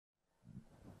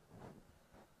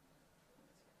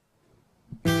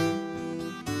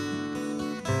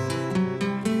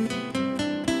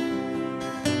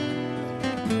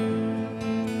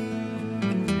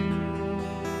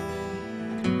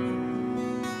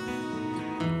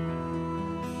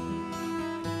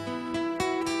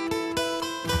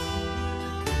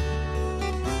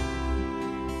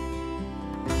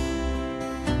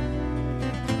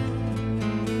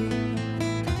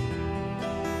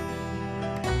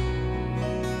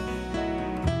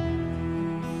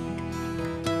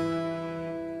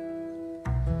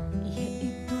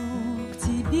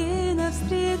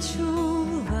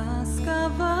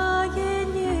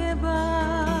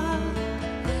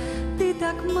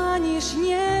манишь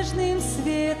нежным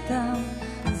светом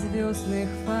звездных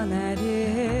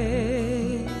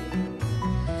фонарей.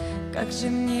 Как же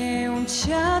мне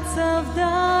умчаться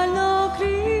вдаль, но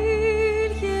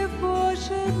крыльев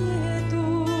Боже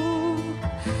нету.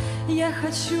 Я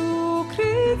хочу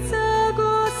укрыться,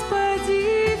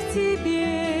 Господи, в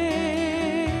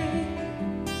Тебе.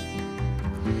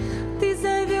 Ты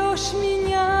зовешь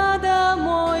меня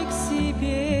домой к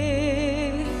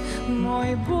себе,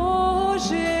 мой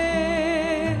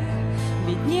Боже,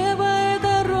 ведь небо —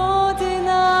 это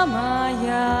родина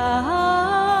моя.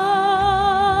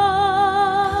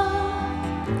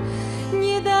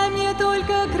 Не дай мне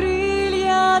только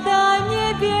крылья, дай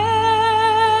мне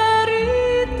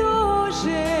веры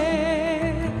тоже.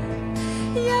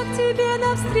 Я к Тебе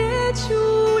навстречу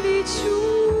лечу.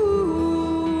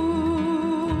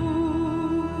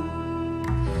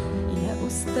 Я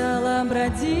устала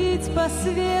бродить по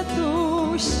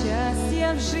свету,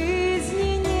 счастья в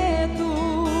жизни нету.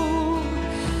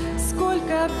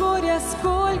 Сколько горя,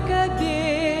 сколько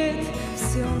бед,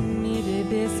 все в мире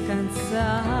без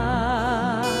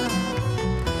конца.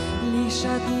 Лишь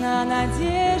одна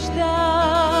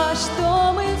надежда,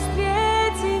 что мы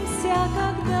встретимся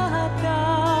когда-то.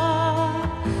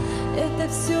 Это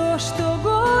все, что,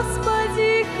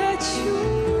 Господи, хочу.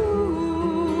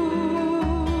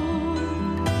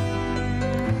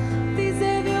 Ты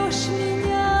зовешь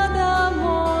меня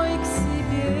домой к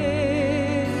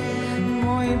себе,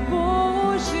 мой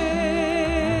Боже,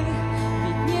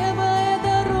 ведь небо —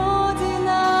 это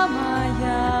родина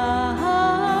моя.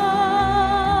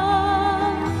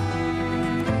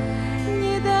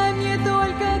 Не дай мне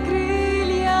только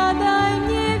крылья, дай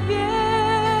мне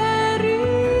веры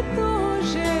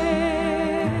тоже.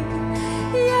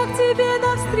 Я к Тебе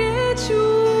навстречу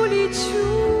лечу.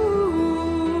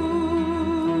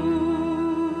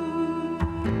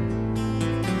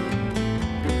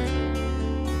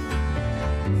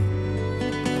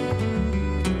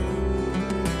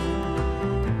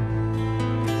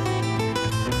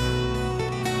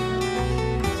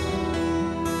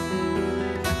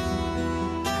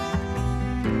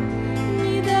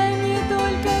 Не дай мне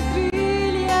только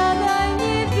крылья, дай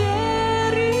мне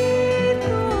веры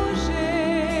тоже.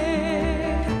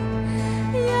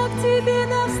 Я к Тебе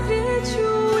навстречу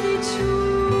лечу.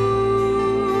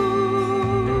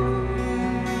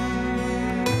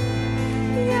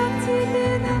 Я к Тебе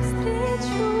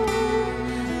навстречу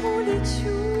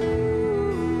улечу.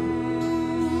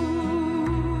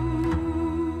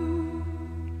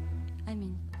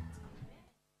 Аминь.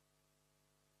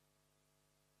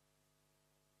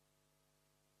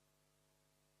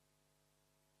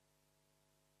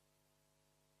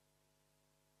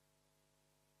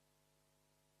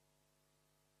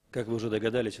 Как вы уже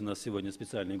догадались, у нас сегодня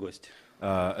специальный гость.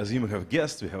 As you may have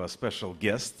guessed, we have a special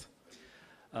guest.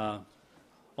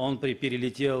 Он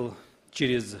перелетел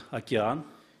через океан,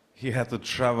 He had to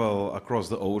travel across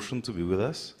the ocean to be with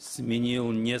us.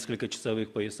 сменил несколько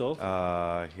часовых поясов.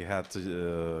 He had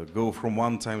to go from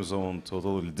one time zone to a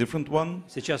totally different one.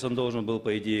 Сейчас он должен был,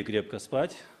 по идее, крепко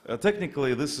спать,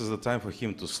 Technically, this is the time for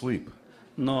him to sleep.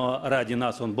 но ради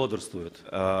нас он бодрствует.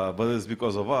 But it's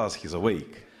because of us he's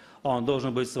awake. Он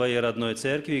должен быть в своей родной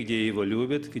церкви, где его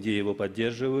любят, где его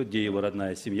поддерживают, где его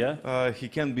родная семья. He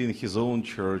can be in his own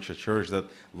church, a church that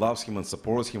loves him and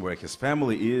supports him, where his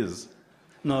family is.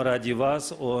 Но ради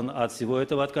вас он от всего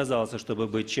этого отказался, чтобы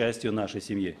быть частью нашей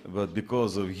семьи. But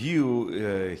because of you,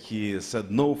 he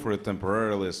said no for it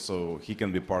temporarily, so he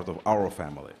can be part of our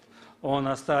family. Он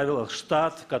оставил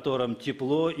штат, в котором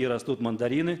тепло и растут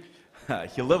мандарины,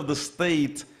 He left the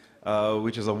state,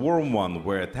 which is a warm one,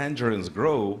 where tangerines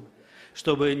grow,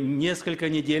 чтобы несколько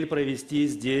недель провести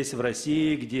здесь, в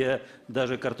России, где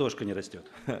даже картошка не растет.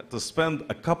 to spend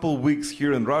a couple weeks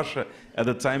here in Russia at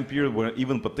a time period where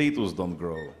even potatoes don't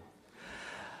grow.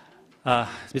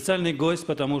 Специальный гость,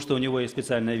 потому что у него есть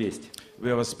специальная весть. We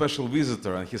have a special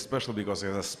visitor, and he's special because he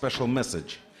has a special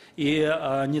message. И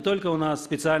не только у нас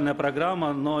специальная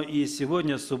программа, но и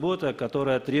сегодня суббота,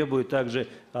 которая требует также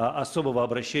особого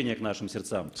обращения к нашим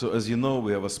сердцам. So as you know,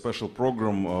 we have a special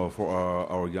program for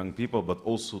our young people, but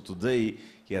also today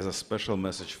he has a special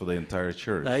message for the entire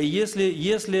church. И если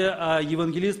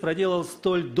евангелист проделал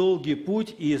столь долгий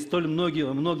путь и столь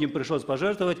многим пришлось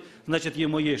пожертвовать, значит,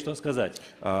 ему есть что сказать.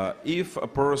 If a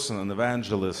person, an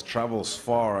evangelist, travels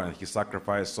far and he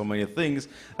sacrificed so many things,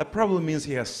 that probably means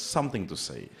he has something to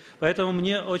say. Поэтому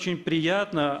мне очень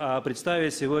приятно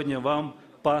представить сегодня вам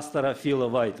пастора Фила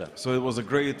Уайта. So it was a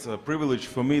great privilege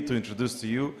for me to introduce to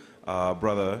you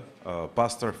brother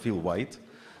Pastor Phil White.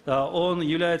 Он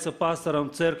является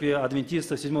пастором церкви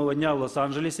адвентистов седьмого дня в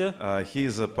Лос-Анджелесе. He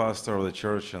is a pastor of the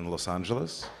church in Los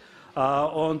Angeles.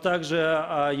 Он также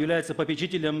является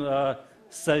попечителем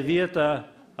совета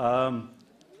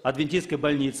адвентистской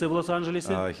больницы в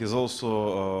Лос-Анджелесе. He's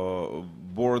also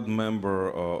a board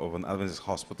member of an Adventist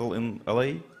hospital in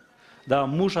LA. Да,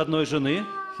 муж одной жены.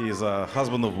 He is a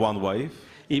husband of one wife.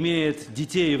 Имеет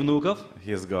детей и внуков.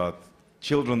 He's got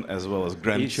children as well as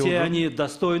И все grandchildren. они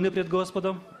достойны пред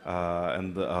Господом.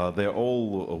 And they're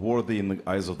all worthy in the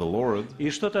eyes of the Lord. И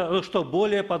что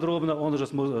более подробно он уже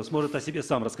сможет о себе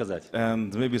сам рассказать.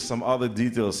 And maybe some other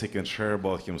details he can share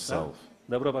about himself.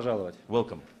 Добро пожаловать.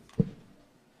 Welcome.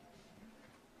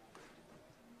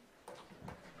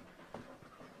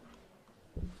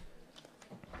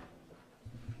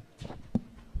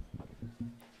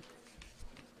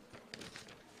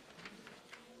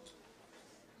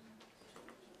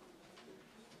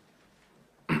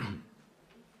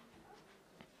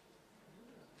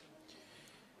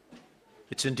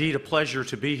 It's indeed a pleasure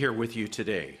to be here with you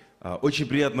today. Очень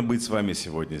приятно быть с вами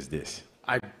сегодня здесь.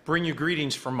 I bring you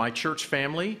greetings from my church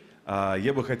family.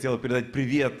 Я бы хотел передать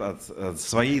привет от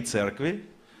своей церкви.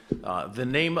 The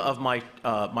name of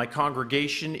my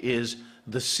congregation is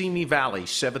the Simi Valley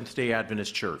Seventh-day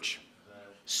Adventist Church.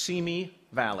 Simi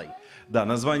Valley. Да,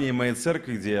 название моей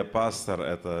церкви, где я пастор,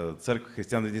 это церковь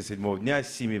христиан седьмого дня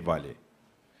Сими Валли.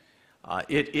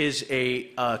 It is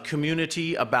a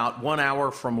community about 1 hour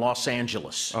from Los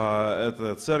Angeles.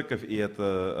 Это церковь, и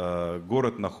это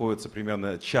город находится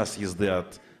примерно час езды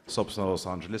от собственного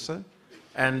Лос-Анджелеса.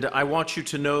 And I want you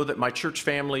to know that my church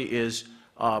family is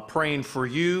praying for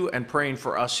you and praying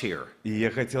for us here. И я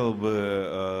хотел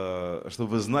бы,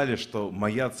 чтобы вы знали, что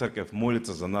моя церковь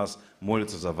молится за нас,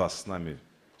 молится за вас с нами.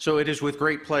 So it is with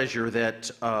great pleasure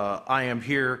that I am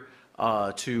here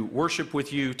to worship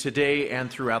with you today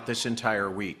and throughout this entire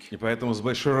week. И поэтому с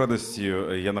большой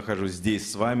радостью я нахожусь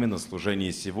здесь с вами на служении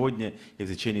сегодня и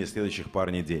в течение следующих пар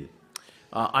недель.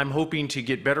 I'm hoping to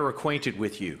get better acquainted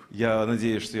with you. Я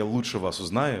надеюсь, что я лучше вас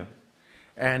узнаю.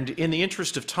 And in the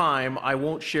interest of time, I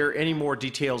won't share any more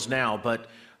details now, but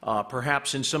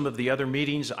perhaps in some of the other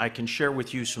meetings, I can share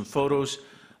with you some photos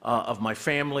of my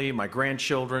family, my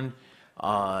grandchildren,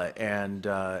 and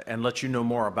let you know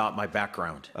more about my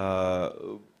background.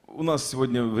 У нас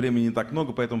сегодня времени не так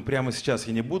много, поэтому прямо сейчас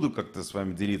я не буду как-то с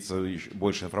вами делиться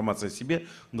больше информацией о себе,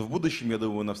 но в будущем, я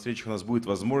думаю, на встречах у нас будет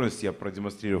возможность, я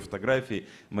продемонстрирую фотографии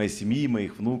моей семьи,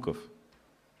 моих внуков.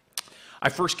 I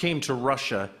first came to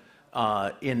Russia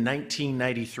in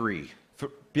 1993.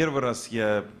 Первый раз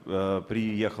я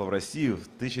приехал в Россию в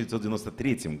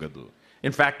 1993 году.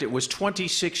 In fact, it was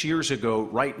 26 years ago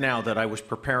right now that I was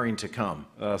preparing to come.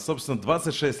 Собственно,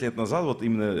 26 лет назад, вот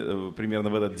именно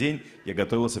примерно в этот день, я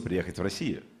готовился приехать в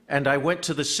Россию. And I went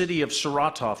to the city of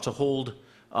Saratov to hold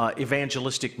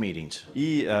evangelistic meetings.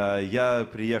 И я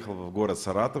приехал в город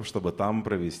Саратов, чтобы там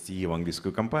провести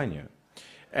евангельскую кампанию.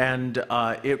 And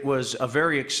it was a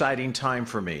very exciting time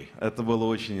for me. Это было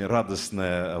очень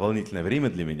радостное, волнительное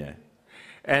время для меня.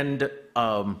 And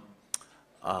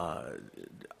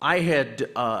I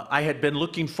had been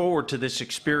looking forward to this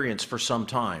experience for some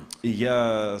time. И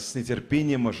я с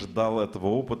нетерпением ожидал этого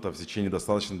опыта в течение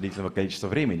достаточно длительного количества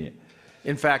времени.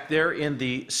 In fact, there in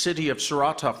the city of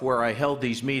Saratov, where I held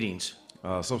these meetings,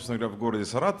 Собственно говоря, в городе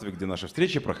Саратове, где наши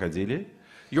встречи проходили,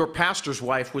 your pastor's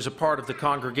wife was a part of the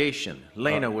congregation.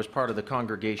 Lena was part of the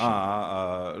congregation.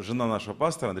 жена нашего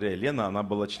пастора, Андрея Лена, она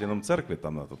была членом церкви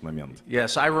там на тот момент.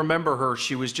 Yes, I remember her.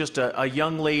 She was just a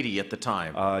young lady at the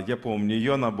time. Я помню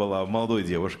ее, она была молодой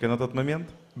девушкой на тот момент.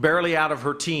 Barely out of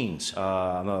her teens.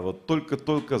 Она вот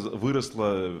только-только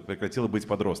выросла, прекратила быть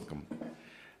подростком.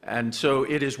 And so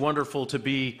it is wonderful to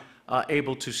be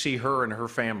able to see her and her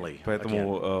family again.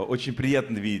 Поэтому очень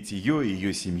приятно видеть ее и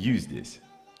ее семью здесь.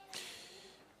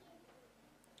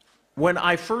 When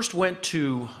I first went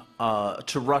to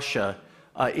Russia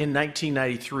in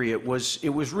 1993, it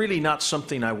was really not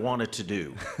something I wanted to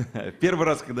do. Первый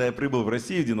раз, когда я прибыл в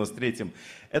Россию в 93-м,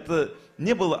 это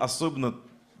не было особенно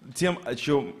тем,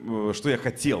 что я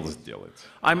хотел сделать.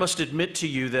 I must admit to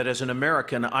you that as an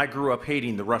American, I grew up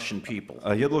hating the Russian people.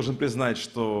 Я должен признать,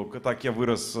 что так я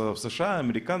вырос в США,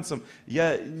 американцем,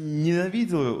 я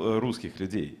ненавидел русских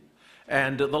людей.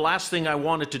 And the last thing I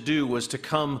wanted to do was to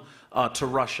come to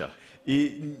Russia.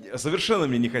 И совершенно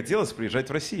мне не хотелось приезжать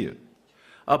в Россию.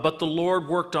 But the Lord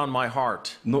worked on my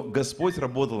heart. Но Господь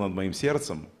работал над моим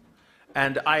сердцем.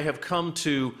 And I have come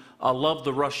to love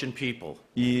the Russian people.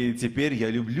 И теперь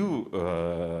я люблю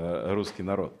русский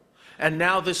народ. And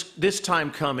now this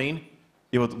time coming,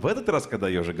 И вот в этот раз, когда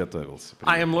я уже готовился,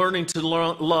 I am learning to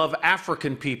love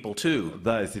African people too.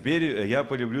 да, теперь я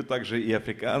полюблю также и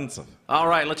африканцев. All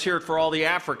right, let's hear it for all the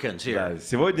Africans here. Да,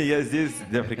 сегодня я здесь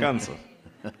для африканцев.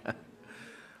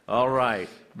 All right,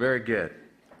 very good.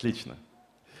 Отлично.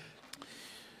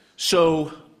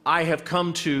 So I have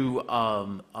come to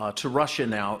Russia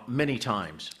now many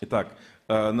times. Итак,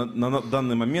 на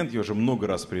данный момент я уже много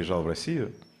раз приезжал в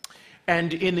Россию.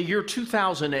 And in the year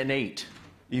 2008,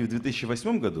 И в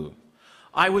 2008 году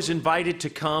I was invited to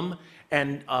come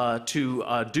and to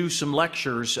do some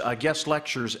lectures, guest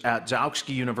lectures at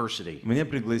Zaoksky University. меня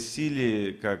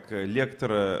пригласили как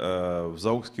лектора в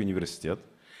Заокский университет.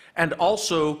 And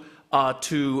also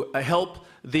to help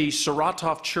the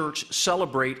Saratov Church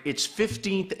celebrate its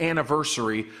 15th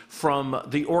anniversary from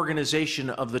the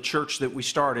organization of the church that we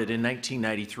started in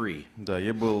 1993. Да,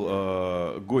 я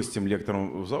был гостем,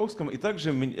 лектором в Заокском, и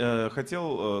также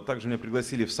также меня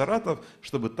пригласили в Саратов,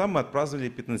 чтобы там мы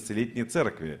отпраздновали 15-летние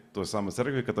церкви, той самой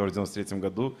церкви, которая в 93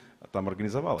 году там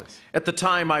организовалась. At the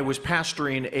time, I was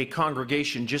pastoring a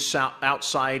congregation just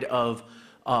outside of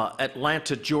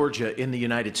Atlanta, Georgia, in the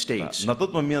United States. На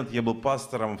тот момент я был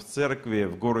пастором в церкви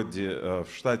в городе, в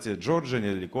штате Джорджия,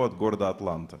 недалеко от города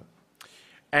Атланта.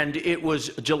 And it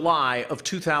was July of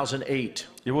 2008.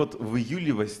 И вот в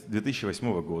июле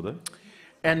 2008 года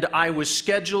And I was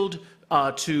scheduled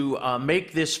to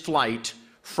make this flight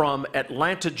from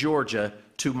Atlanta, Georgia,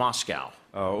 to Moscow.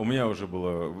 у меня уже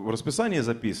было в расписании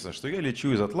записано, что я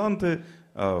лечу из Атланты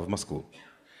в Москву.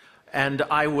 And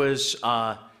I was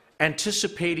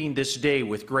anticipating this day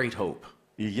with great hope.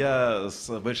 И я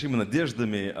с большими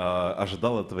надеждами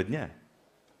ожидал этого дня.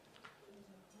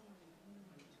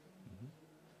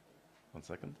 One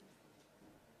second.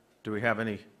 Do we have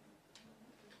any?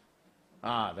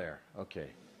 There. Okay.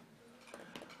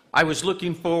 I was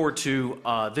looking forward to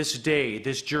this day,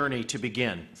 this journey to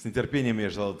begin. С нетерпением я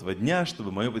ждал этого дня,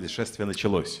 чтобы мое путешествие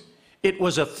началось. It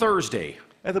was a Thursday,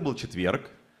 Это был четверг.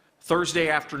 Thursday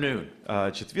afternoon.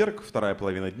 Четверг, вторая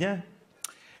половина дня.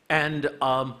 And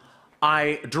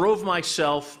I drove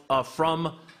myself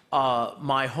from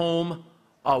my home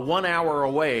 1 hour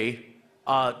away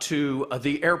to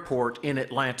the airport in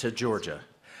Atlanta, Georgia.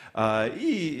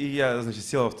 И я, значит,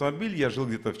 сел в автомобиль, я жил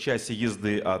где-то в часе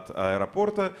езды от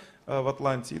аэропорта в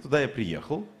Атланте, и туда я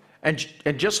приехал. And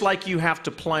just like you have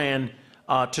to plan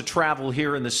to travel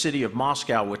here in the city of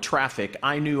Moscow with traffic,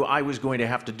 I knew I was going to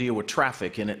have to deal with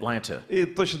traffic in Atlanta. И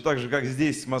точно так же, как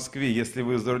здесь, в Москве, если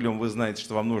вы за рулем, вы знаете,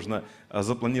 что вам нужно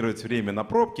запланировать время на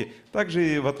пробки, также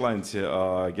и в Атланте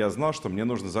я знал, что мне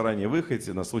нужно заранее выехать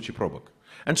на случай пробок.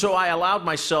 And so I allowed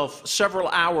myself several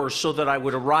hours so that I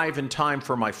would arrive in time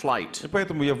for my flight. И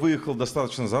поэтому я выехал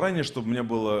достаточно заранее, чтобы у меня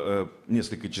было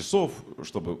несколько часов,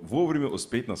 чтобы вовремя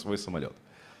успеть на свой самолет.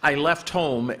 I left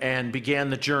home and began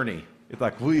the journey.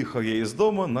 Итак, выехал я из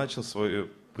дома, начал свое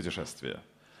путешествие.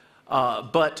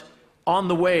 But on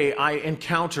the way, I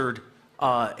encountered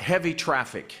heavy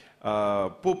traffic.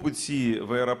 По пути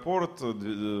в аэропорт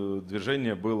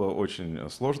движение было очень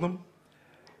сложным.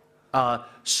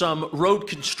 Some road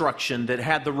construction that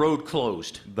had the road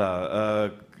closed.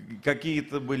 Да,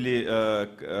 какие-то были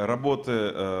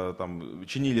работы, там,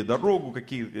 чинили дорогу,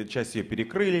 какие части ее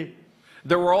перекрыли.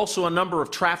 There were also a number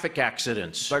of traffic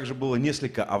accidents. Также было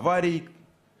несколько аварий.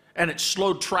 And it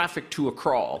slowed traffic to a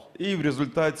crawl. И в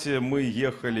результате мы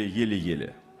ехали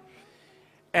еле-еле.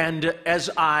 And as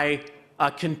I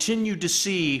continued to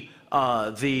see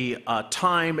the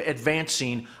time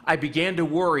advancing, I began to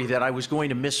worry that I was going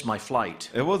to miss my flight.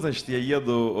 И вот, значит, я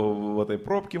еду в этой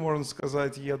пробке, можно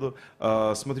сказать, еду,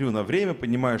 смотрю на время,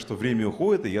 понимаю, что время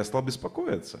уходит, и я стал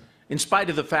беспокоиться. In spite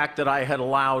of the fact that I had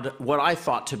allowed what I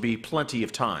thought to be plenty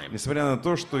of time. Несмотря на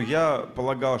то, что я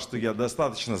полагал, что я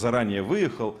достаточно заранее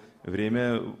выехал,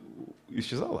 время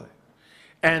исчезало.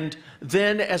 And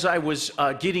then as I was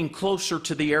getting closer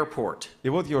to the airport, И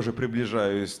вот я уже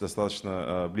приближаюсь,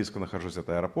 достаточно близко нахожусь от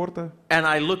аэропорта. and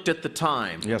I looked at the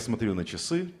time, Я смотрю на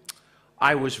часы,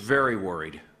 I was very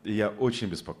worried. и я очень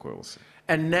беспокоился.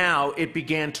 And now it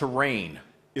began to rain.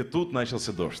 И тут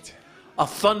начался дождь. A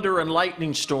thunder and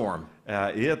lightning storm.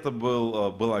 И это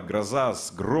была гроза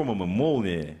с громом и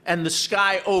молнией. And the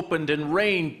sky opened and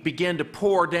rain began to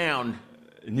pour down.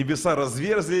 Небеса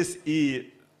разверзлись,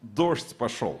 и дождь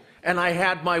пошел. And I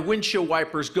had my windshield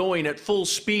wipers going at full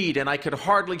speed, and I could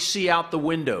hardly see out the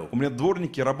window. У меня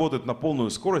дворники работают на полную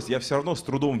скорость, я все равно с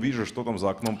трудом вижу, что там за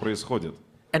окном происходит.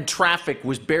 And traffic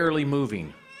was barely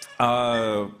moving.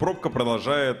 А пробка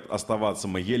продолжает оставаться,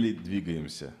 мы еле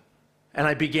двигаемся. And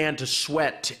I began to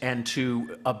sweat and to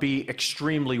be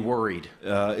extremely worried.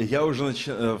 Я уже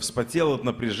вспотел от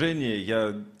напряжения,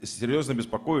 я серьезно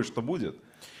беспокоюсь, что будет.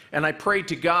 And I prayed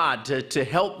to God to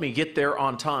help me get there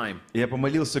on time. Я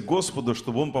помолился Господу,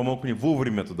 чтобы Он помог мне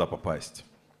вовремя туда попасть.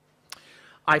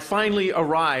 I finally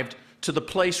arrived to the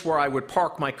place where I would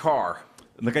park my car.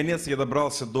 Наконец я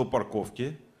добрался до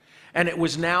парковки. And it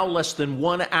was now less than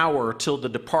 1 hour till the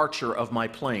departure of my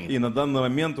plane. И на данный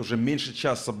момент уже меньше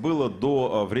часа было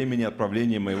до времени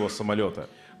отправления моего самолета.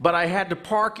 But I had to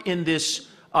park in this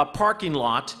parking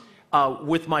lot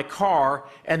with my car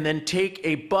and then take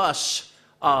a bus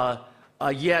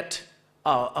yet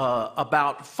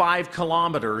about 5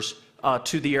 kilometers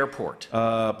to the airport.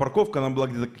 Парковка, она была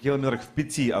где-то километрах в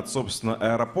 5 от, собственно,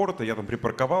 аэропорта. Я там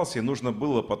припарковался, и нужно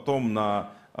было потом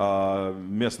на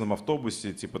местном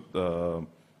автобусе, типа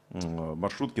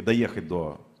маршрутки, доехать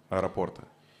до аэропорта.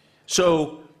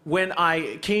 So when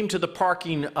I came to the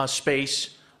parking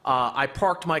space, I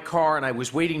parked my car and I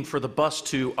was waiting for the bus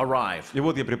to arrive. И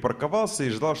вот я припарковался и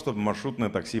ждал, чтобы маршрутное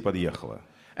такси подъехало.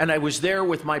 And I was there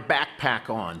with my backpack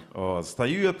on.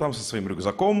 Стою я там со своим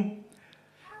рюкзаком.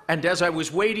 And as I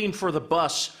was waiting for the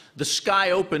bus, the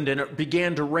sky opened and it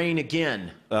began to rain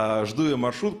again. Жду я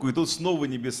маршрутку, и тут снова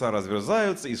небеса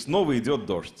разверзаются, и снова идет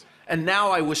дождь. And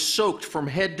now I was soaked from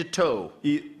head to toe.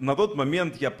 И на тот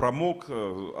момент я промок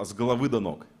с головы до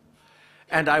ног.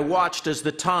 And I watched as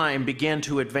the time began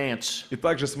to advance. И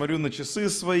также смотрю на часы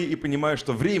свои и понимаю,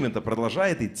 что время-то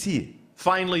продолжает идти.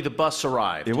 Finally, the bus И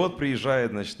arrived, вот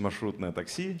приезжает, значит, маршрутное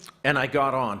такси. and I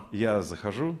got on. Я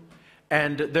захожу,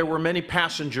 And there were many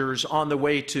passengers on the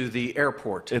way to the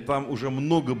airport. и там уже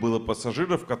много было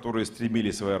пассажиров, которые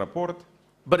стремились в аэропорт.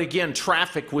 But again,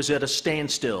 traffic was at a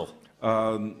standstill.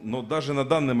 Но даже на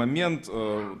данный момент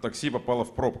такси попало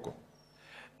в пробку.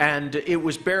 And it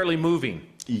was barely moving.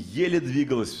 И еле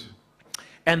двигалось.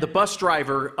 And the bus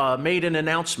driver made an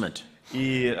announcement.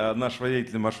 И наш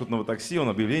водитель маршрутного такси, он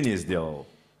объявление сделал.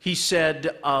 He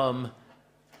said,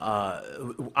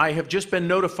 I have just been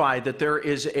notified that there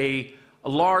is a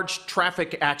large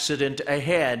traffic accident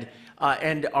ahead,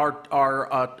 and our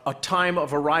time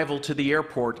of arrival to the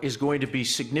airport is going to be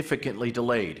significantly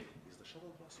delayed.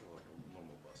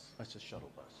 That's a shuttle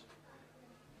bus.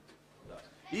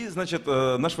 И, значит,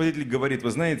 наш водитель говорит,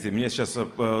 вы знаете, мне сейчас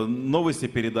новости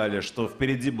передали, что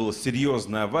впереди была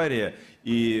серьезная авария,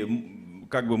 и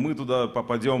как бы мы туда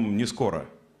попадем не скоро.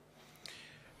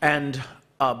 And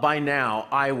by now,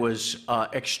 I was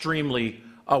extremely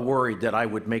worried that I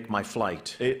would make my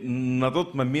flight. И на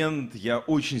тот момент я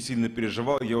очень сильно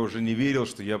переживал, я уже не верил,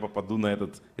 что я попаду на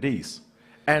этот рейс.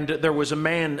 And there was a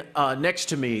man next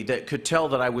to me that could tell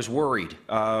that I was worried.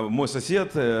 Мой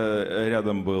сосед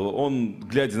рядом был, он,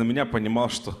 глядя на меня, понимал,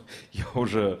 что я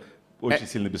уже очень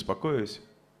сильно беспокоюсь.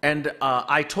 And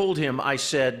I told him, I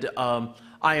said,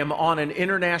 I am on an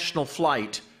international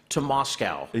flight to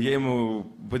Moscow. Я ему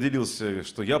поделился,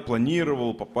 что я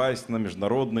планировал попасть на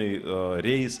международный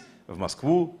рейс в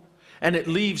Москву. And it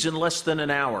leaves in less than an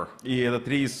hour. И этот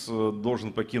рейс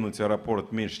должен покинуть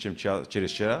аэропорт меньше, чем через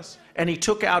час. And he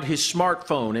took out his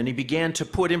smartphone and he began to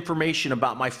put information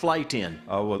about my flight in.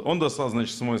 Вот. Он достал,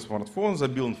 значит, свой смартфон,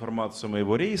 забил информацию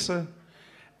моего рейса.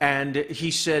 And he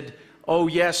said, oh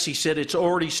yes, he said, it's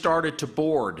already started to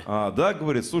board. Да,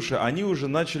 говорит, слушай, они уже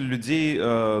начали людей,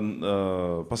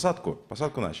 посадку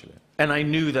начали. And I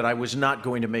knew that I was not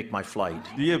going to make my flight.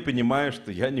 И я понимаю,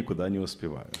 что я никуда не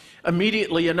успеваю.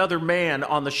 Immediately, another man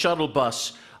on the shuttle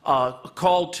bus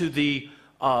called to the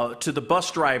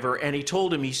bus driver, and he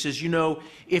told him, he says, you know,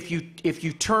 if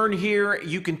you turn here,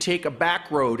 you can take a back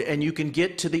road and you can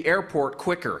get to the airport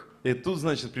quicker. И тут,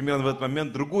 значит, примерно в этот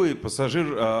момент другой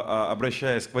пассажир,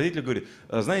 обращаясь к водителю, говорит,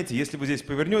 знаете, если вы здесь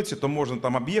повернете, то можно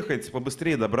там объехать,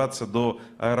 побыстрее добраться до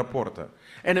аэропорта.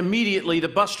 And immediately the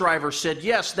bus driver said,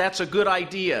 yes, that's a good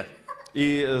idea.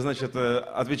 И, значит,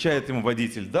 отвечает ему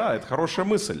водитель, да, это хорошая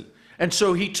мысль. And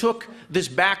so he took this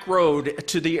back road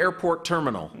to the airport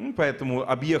terminal. Поэтому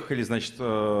объехали, значит,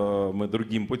 мы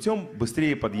другим путем,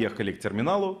 быстрее подъехали к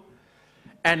терминалу.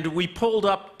 And we pulled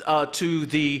up to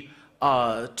the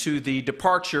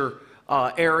departure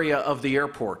area of the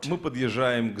airport. Мы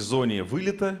подъезжаем к зоне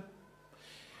вылета.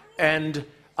 And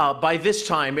by this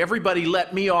time, everybody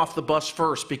let me off the bus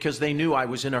first because they knew I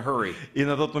was in a hurry. И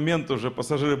на тот момент уже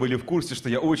пассажиры были в курсе, что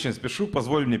я очень спешу,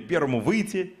 позволь мне первому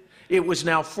выйти. It was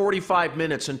now 45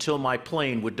 minutes until my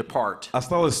plane would depart.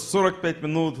 Осталось 45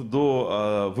 минут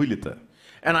до вылета.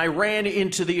 And I ran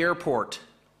into the airport.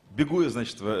 Бегу я,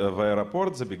 значит, в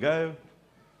аэропорт, забегаю.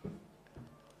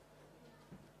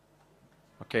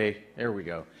 Okay, there we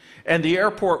go. And the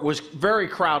airport was very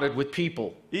crowded with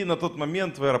people. И на тот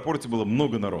момент в аэропорте было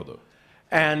много народу.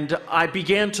 And I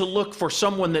began to look for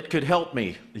someone that could help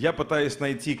me. Я пытаюсь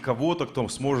найти кого-то, кто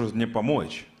сможет мне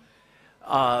помочь.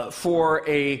 For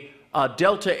a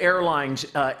Delta Airlines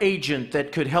agent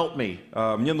that could help me.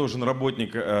 Мне нужен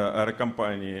работник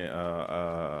аэрокомпании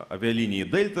авиалинии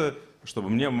Дельта, чтобы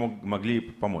мне могли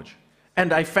помочь.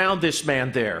 And I found this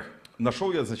man there.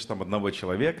 Нашел я, значит, там одного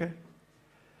человека.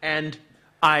 And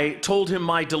I told him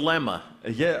my dilemma.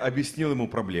 Я объяснил ему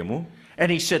проблему.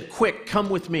 And he said, "Quick, come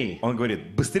with me." Он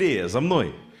говорит: быстрее, за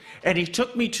мной. And he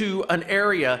took me to an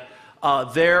area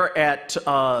there at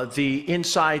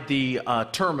inside the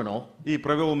terminal. И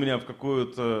провел меня в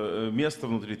какое-то место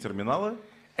внутри терминала.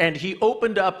 And he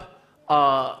opened up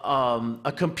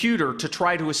a computer to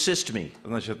try to assist me.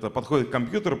 Значит, подходит к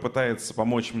компьютеру, пытается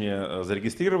помочь мне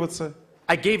зарегистрироваться.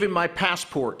 I gave him my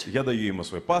passport Я даю ему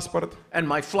свой паспорт, and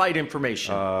my flight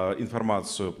information.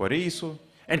 информацию по рейсу.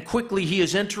 And quickly he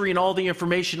is entering all the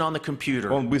information on the computer.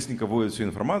 Он быстренько вводит всю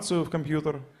информацию в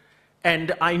компьютер.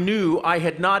 And I knew I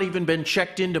had not even been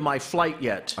checked into my flight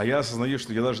yet. А я осознаю,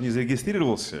 что я даже не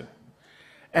зарегистрировался.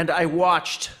 And I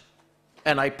watched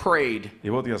and I prayed. И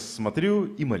вот я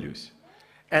смотрю и молюсь.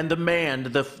 And the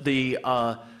man, the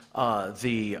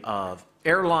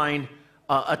airline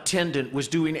attendant was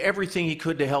doing everything he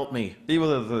could to help me. И вот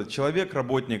этот человек,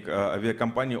 работник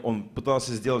авиакомпании, он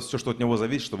пытался сделать все, что от него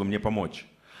зависит, чтобы мне помочь.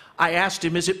 I asked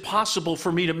him, "Is it possible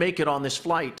for me to make it on this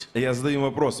flight?" И я задаю ему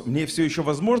вопрос: мне все еще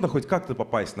возможно хоть как-то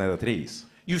попасть на этот рейс?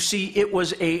 You see, it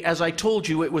was as I told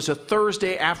you, it was a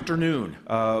Thursday afternoon.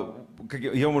 Как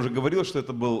я вам уже говорил, что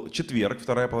это был четверг,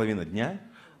 вторая половина дня.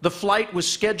 The flight was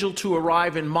scheduled to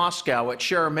arrive in Moscow at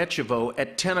Sheremetyevo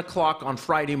at 10 o'clock on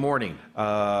Friday morning.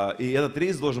 И этот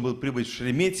рейс должен был прибыть в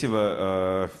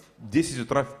Шереметьево в 10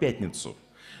 утра в пятницу.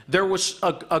 There was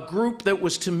a group that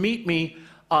was to meet me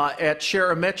at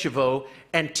Sheremetyevo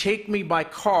and take me by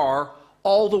car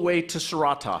all the way to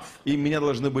Saratov. И меня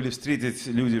должны были встретить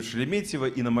люди в Шереметьево,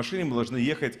 и на машине мы должны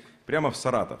ехать прямо в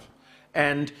Саратов.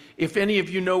 And if any of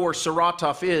you know where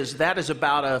Saratov is, that is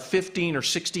about a 15 or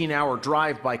 16-hour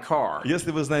drive by car.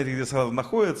 Если вы знаете, где Саратов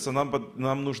находится,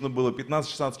 нам нужно было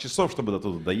 15-16 часов, чтобы до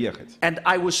туда доехать. And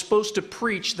I was supposed to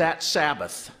preach that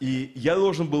Sabbath. И я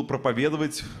должен был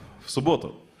проповедовать в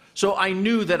субботу. So I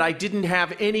knew that I didn't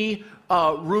have any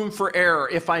room for error.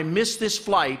 If I missed this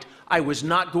flight, I was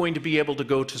not going to be able to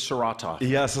go to Saratov. И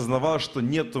я осознавал, что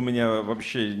нет у меня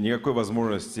вообще никакой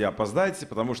возможности опоздать,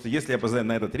 потому что если я опоздаю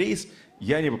на этот рейс,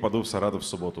 я не попаду в Саратов в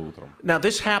субботу утром. Now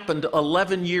this happened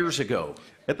 11 years ago.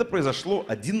 Это произошло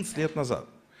 11 лет назад.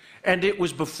 And it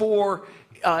was before,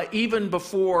 even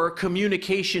before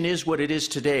communication is what it is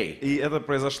today. И это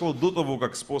произошло до того,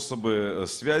 как способы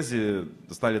связи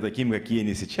стали такими, какие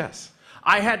они сейчас.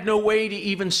 I had no way to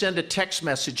even send a text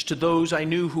message to those I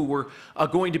knew who were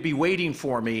going to be waiting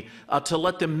for me to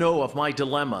let them know of my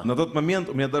dilemma. На тот момент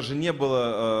у меня даже не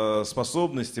было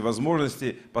способности,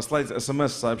 возможности послать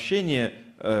СМС-сообщение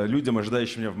людям,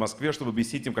 ожидающим меня в Москве, чтобы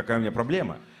объяснить им, какая у меня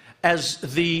проблема. As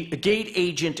the gate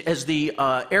agent, as the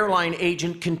airline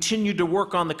agent continued to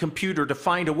work on the computer to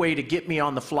find a way to get me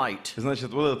on the flight.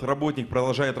 Значит, вот этот работник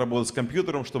продолжает работать с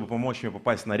компьютером, чтобы помочь мне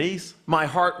попасть на рейс. My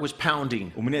heart was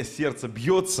pounding. У меня сердце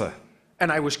бьется.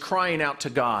 And I was crying out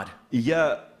to God. И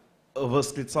я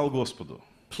восклицал Господу: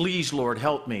 Please, Lord,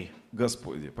 help me.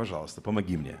 Господи, пожалуйста,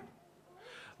 помоги мне.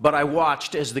 But I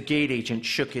watched as the gate agent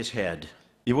shook his head.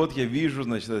 И вот я вижу,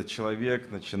 значит, этот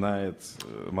человек начинает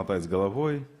мотать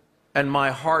головой. And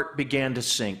my heart began to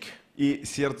sink. И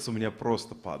сердце у меня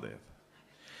просто падает.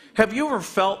 Have you ever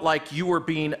felt like you were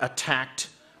being attacked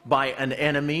by an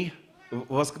enemy?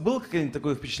 У вас было какое-нибудь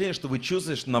такое впечатление, что вы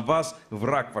чувствуете, что на вас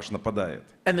враг ваш нападает?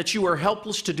 And that you are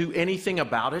helpless to do anything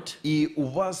about it? И у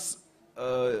вас,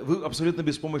 вы абсолютно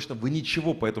беспомощны, вы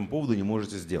ничего по этому поводу не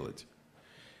можете сделать.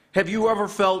 Have you ever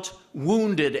felt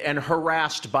wounded and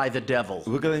harassed by the devil?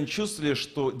 Вы когда-нибудь чувствовали,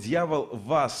 что дьявол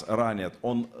вас ранит,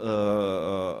 он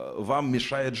вам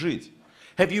мешает жить?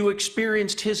 Have you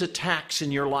experienced his attacks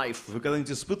in your life? Вы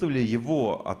когда-нибудь испытывали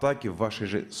его атаки в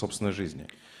вашей собственной жизни?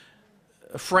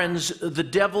 Friends, the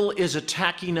devil is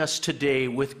attacking us today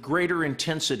with greater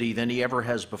intensity than he ever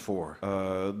has before.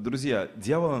 Друзья,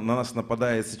 дьявол на нас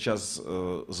нападает сейчас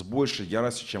с большей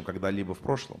яростью, чем когда-либо в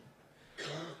прошлом.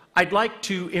 I'd like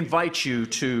to invite you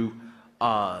to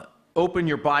open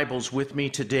your Bibles with me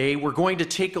today. We're going to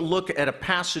take a look at a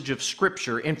passage of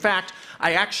Scripture. In fact,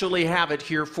 I actually have it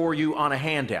here for you on a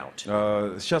handout.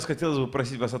 Сейчас хотелось бы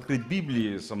просить вас открыть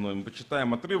Библии со мной. Мы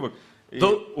почитаем отрывок. И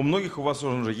у многих у вас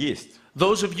он уже есть.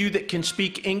 Those of you that can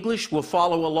speak English will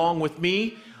follow along with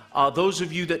me. Those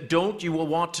of you that don't, you will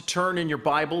want to turn in your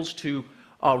Bibles to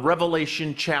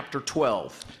Revelation chapter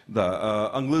 12. Да,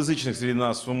 англоязычных среди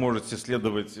нас вы можете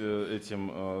следовать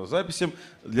этим записям.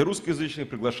 Для русскоязычных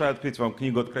приглашаю открыть вам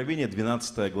книгу Откровения,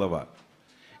 12 глава.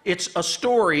 It's a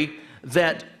story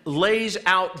that lays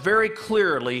out very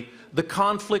clearly the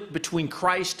conflict between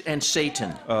Christ and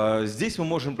Satan. Здесь мы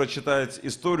можем прочитать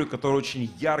историю, которая очень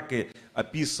ярко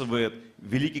описывает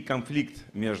великий конфликт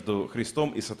между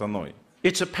Христом и сатаной.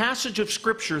 It's a passage of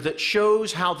Scripture that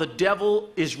shows how the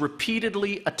devil is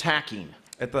repeatedly attacking.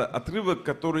 Это отрывок,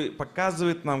 который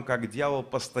показывает нам, как дьявол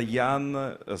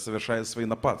постоянно совершает свои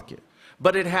нападки.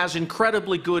 But it has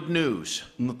incredibly good news.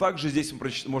 Но также здесь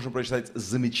мы можем прочитать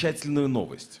замечательную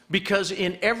новость. Because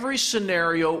in every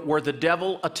scenario where the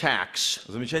devil attacks,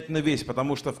 Замечательная вещь,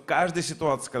 потому что в каждой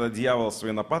ситуации, когда дьявол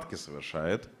свои нападки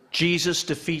совершает, Jesus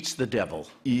defeats the devil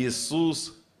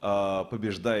Иисус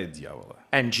побеждает дьявола.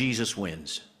 and Jesus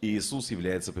wins. И Иисус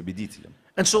является победителем.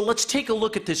 And so let's take a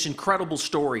look at this incredible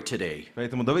story today.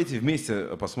 Поэтому давайте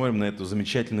вместе посмотрим на эту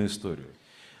замечательную историю.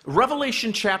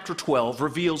 Revelation chapter 12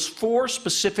 reveals 4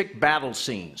 specific battle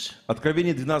scenes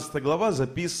Откровение 12 глава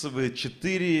записывает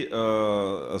 4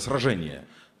 сражения.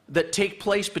 that take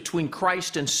place between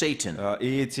Christ and Satan.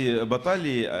 И эти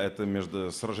баталии, это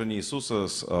между сражением Иисуса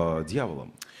с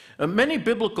дьяволом. Many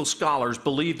biblical scholars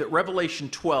believe that Revelation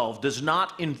 12 does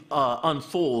not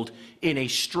unfold in a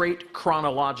straight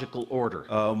chronological order.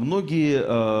 Многие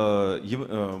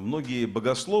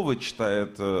богословы,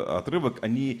 читают отрывок,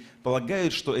 они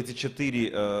полагают, что эти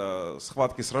 4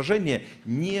 схватки сражения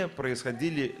не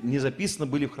происходили, не записаны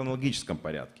были в хронологическом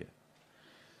порядке.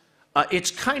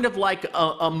 It's kind of like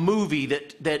a movie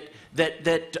that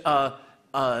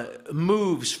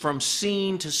moves from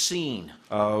scene to scene.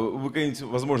 Вы,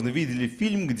 возможно, видели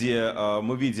фильм, где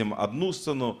мы видим одну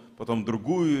сцену, потом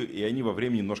другую, и они во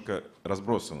времени немножко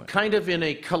разбросаны. Kind of in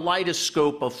a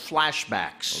kaleidoscope of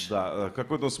flashbacks. Да, в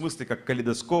каком-то смысле как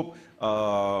калейдоскоп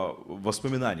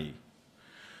воспоминаний.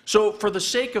 So, for the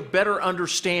sake of better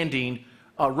understanding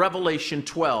Revelation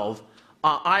 12,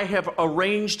 I have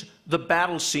arranged the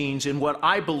battle scenes in what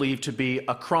I believe to be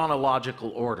a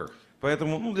chronological order.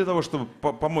 Поэтому, для того, чтобы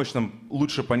помочь нам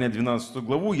лучше понять 12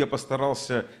 главу, я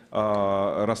постарался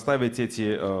расставить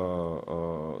эти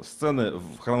сцены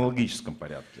в хронологическом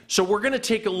порядке. So we're going to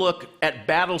take a look at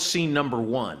battle scene number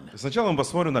 1. Сначала мы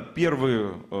посмотрим на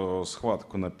первую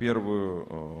схватку, на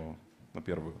первую.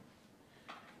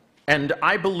 And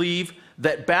I believe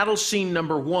that battle scene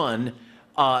number 1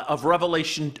 of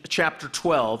Revelation chapter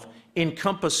 12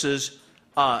 encompasses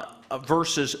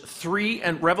verses 3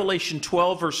 and Revelation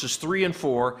 12 verses 3 and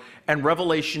 4 and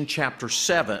Revelation chapter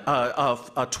 7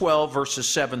 12 verses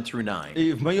 7 through 9.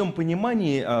 И в моем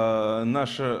понимании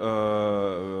наша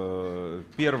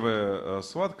первая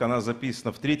схватка, она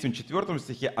записана в 3-4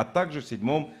 стихе, а также в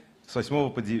 7 с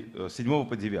 7 по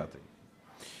 9.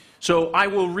 So I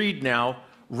will read now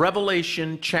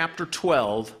Revelation chapter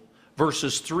 12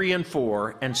 verses 3 and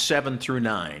 4 and 7 through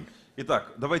 9.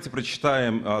 Итак, давайте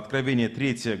прочитаем Откровение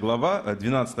 3 глава,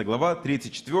 12 глава,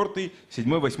 3, 4,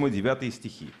 7, 8, 9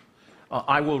 стихи.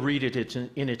 I will read it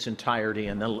in its entirety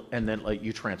and then let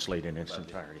you translate in its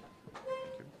entirety.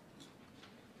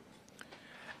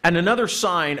 And another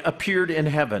sign appeared in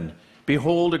heaven.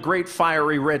 Behold, a great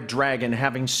fiery red dragon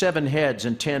having 7 heads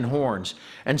and 10 horns,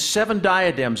 and 7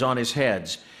 diadems on his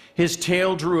heads. His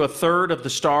tail drew 1/3 of the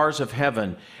stars of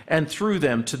heaven and threw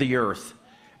them to the earth.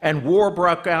 And war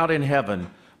broke out in heaven.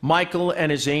 Michael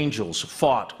and his angels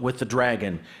fought with the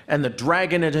dragon, and the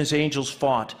dragon and his angels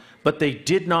fought, but they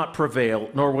did not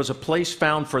prevail, nor was a place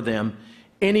found for them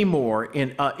any more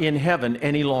in heaven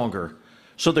any longer.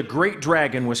 So the great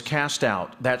dragon was cast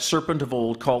out, that serpent of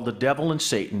old called the devil and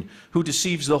Satan, who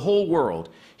deceives the whole world.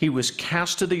 He was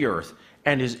cast to the earth,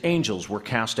 and his angels were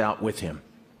cast out with him.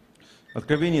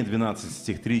 Откровение 12,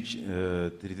 стих 3,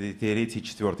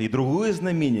 4. «И другое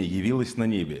знамение явилось на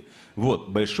небе. Вот,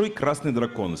 большой красный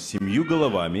дракон с 7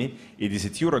 головами и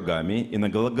 10 рогами, и на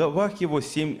головах его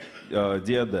 7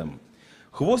 диадем.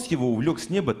 Хвост его увлек с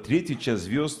неба 3 часть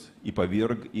звезд и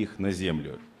поверг их на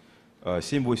землю».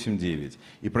 7, 8, 9.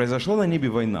 «И произошла на небе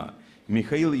война.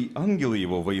 Михаил и ангелы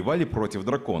его воевали против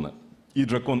дракона. И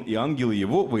дракон и ангелы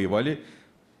его воевали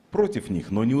против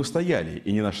них, но не устояли,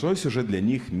 и не нашлось уже для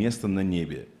них места на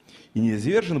небе. И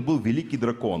низвержен был великий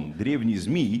дракон, древний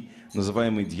змей,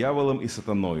 называемый дьяволом и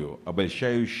сатаною,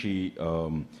 обольщающий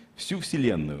всю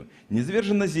вселенную,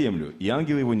 низвержен на землю, и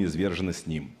ангелы его низвержены с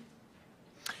ним».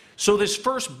 So this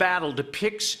first battle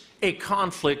depicts a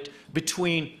conflict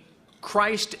between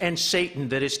Christ and Satan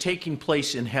that is taking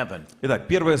place in heaven. Итак,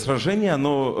 первое сражение,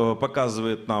 оно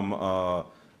показывает нам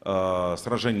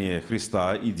сражение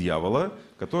Христа и дьявола,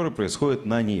 которое происходит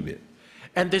на небе.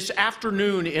 And this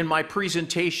afternoon in my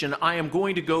presentation, I am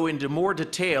going to go into more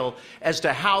detail as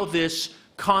to how this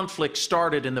conflict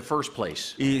started in the first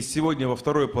place. И сегодня во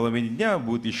второй половине дня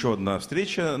будет еще одна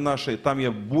встреча наша, и там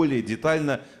я более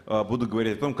детально буду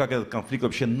говорить о том, как этот конфликт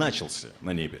вообще начался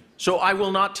на небе. So I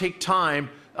will not take time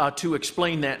to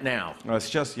explain that now. А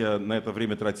сейчас я на это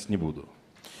время тратить не буду.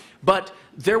 But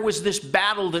there was this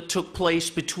battle that took place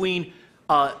between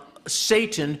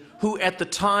Satan, who at the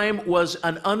time was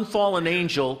an unfallen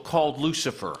angel called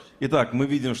Lucifer. Итак, мы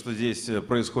видим, что здесь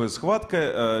происходит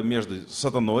схватка между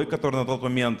сатаной, который на тот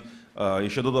момент,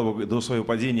 еще до своего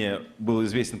падения, был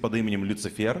известен под именем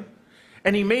Люцифер.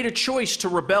 And he made a choice to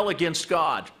rebel against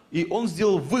God. И он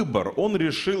сделал выбор, он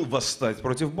решил восстать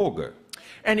против Бога.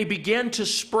 And he began to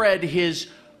spread his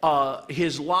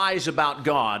lies about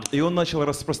God. И он начал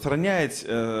распространять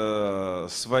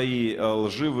свои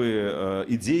лживые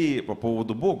идеи по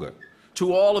поводу Бога.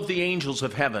 To all of the angels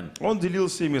of heaven. Он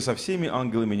делился ими со всеми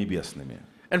ангелами небесными.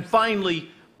 And finally,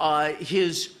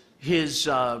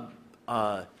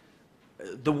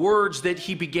 the words that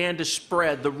he began to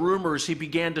spread, the rumors he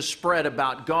began to spread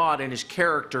about God and his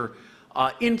character,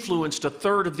 influenced a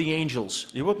third of the angels.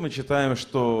 И вот мы читаем,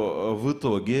 что в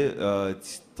итоге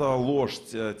та ложь,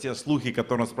 те слухи,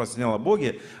 которые он распространял о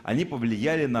Боге, они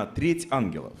повлияли на треть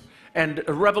ангелов. And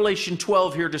Revelation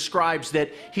 12 here describes that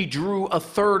he drew a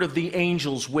third of the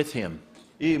angels with him.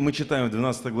 И мы читаем в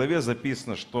 12 главе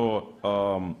записано,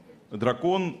 что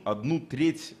дракон одну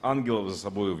треть ангелов за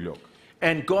собой увлек.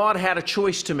 And God had a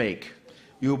choice to make.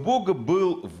 И у Бога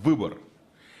был выбор.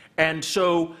 And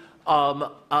so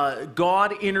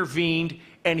God intervened,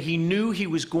 and he knew he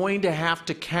was going to have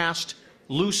to cast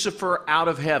Lucifer out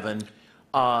of heaven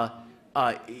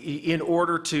in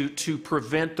order to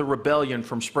prevent the rebellion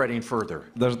from spreading further.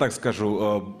 Даже так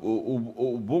скажу,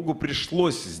 Богу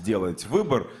пришлось сделать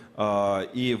выбор,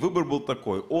 и выбор был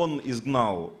такой. Он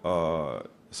изгнал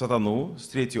сатану с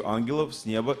третью ангелов с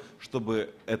неба, чтобы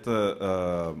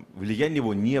это влияние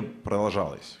его не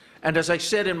продолжалось. And as I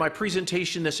said in my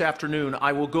presentation this afternoon,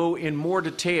 I will go in more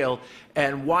detail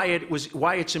and why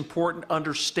it's important to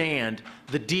understand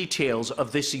the details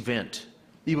of this event.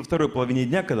 И во второй половине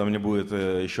дня, когда у меня будет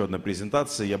еще одна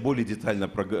презентация, я более детально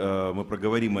мы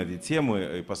проговорим эти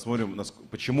темы и посмотрим,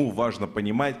 почему важно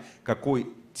понимать, какой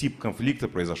тип конфликта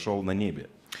произошел на небе.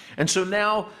 And so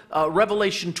now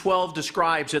Revelation 12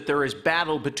 describes that there is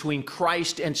battle between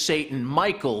Christ and Satan.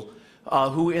 Michael,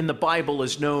 who in the Bible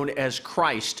is known as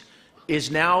Christ, is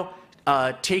now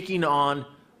taking on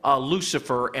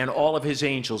Lucifer and all of his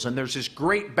angels, and there's this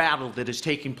great battle that is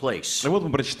taking place. И вот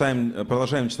мы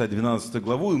продолжаем читать 12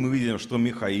 главу, и мы видим, что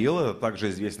Михаил, также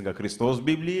известный как Христос в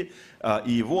Библии,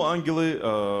 и его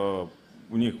ангелы,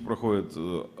 у них проходит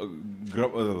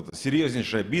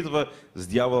серьезнейшая битва с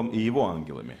дьяволом и его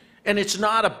ангелами. And it's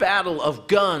not a battle of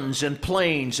guns and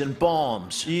planes and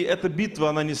bombs. И эта битва,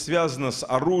 она не связана с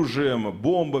оружием,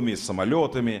 бомбами,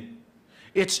 самолетами.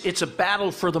 It's a battle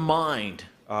for the mind.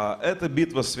 Эта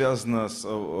битва связана с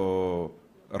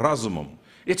разумом.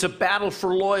 It's a battle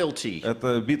for loyalty.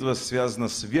 Эта битва связана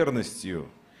с верностью.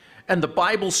 And the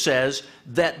Bible says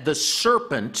that the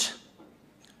serpent,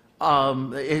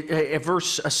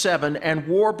 verse 7, and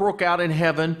war broke out in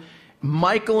heaven.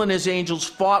 Michael and his angels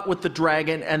fought with the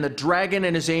dragon, and the dragon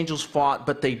and his angels fought,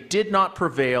 but they did not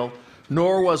prevail,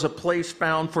 nor was a place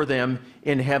found for them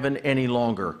in heaven any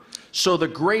longer. So the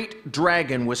great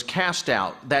dragon was cast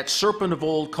out, that serpent of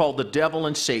old called the devil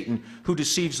and Satan, who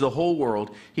deceives the whole world.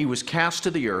 He was cast to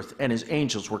the earth, and his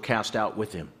angels were cast out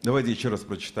with him. Давайте еще раз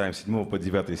прочитаем 7 по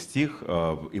 9 стих.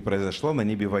 «И произошла на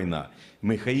небе война.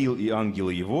 Михаил и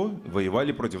ангелы его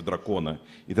воевали против дракона,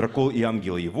 и дракон и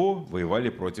ангелы его воевали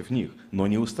против них, но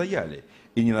не устояли.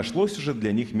 И не нашлось уже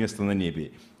для них места на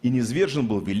небе. И низвержен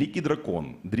был великий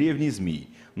дракон, древний змей,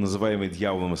 называемый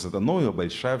дьяволом и сатаной,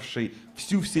 обольщавший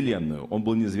всю вселенную. Он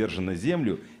был низвержен на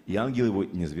землю, и ангелы его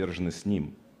низвержены с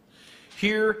ним».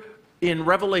 Here in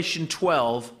Revelation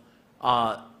 12,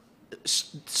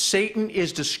 Satan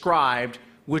is described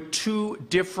with two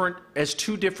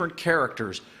different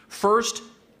characters. First,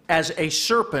 as a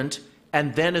serpent,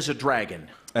 and then as a dragon.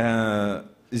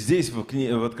 Здесь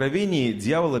в Откровении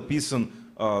дьявол описан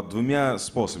двумя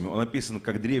способами. Он описан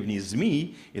как древний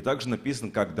змей, и также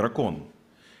написан как дракон.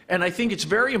 And I think it's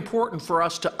very important for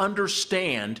us to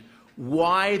understand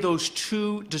why those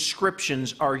two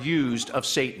descriptions are used of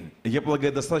Satan. Я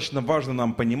полагаю, достаточно важно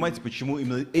нам понимать, почему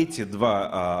именно эти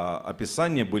два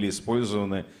описания были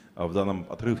использованы в данном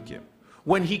отрывке.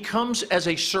 When he comes as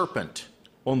a serpent,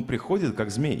 Он приходит как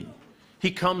змей. He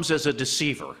comes as a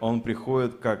deceiver, Он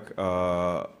приходит как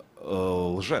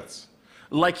лжец.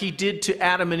 like he did to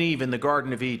Adam and Eve in the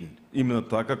Garden of Eden. Именно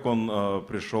так, как он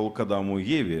пришел к Адаму и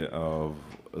Еве в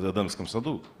Эдемском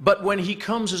саду. But when he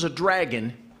comes as a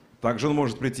dragon, Также он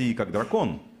может прийти и как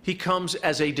дракон. he comes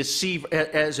as a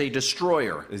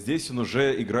destroyer. Здесь он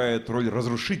уже играет роль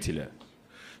разрушителя.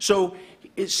 So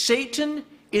Satan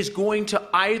is going to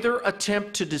either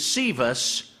attempt to deceive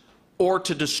us or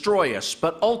to destroy us,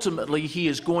 but ultimately he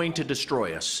is going to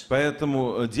destroy us.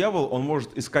 Поэтому дьявол, он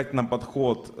может искать нам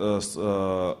подход с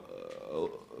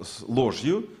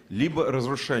ложью, либо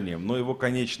разрушением. Но его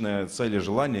конечная цель и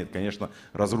желание, это, конечно,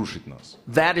 разрушить нас.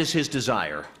 That is his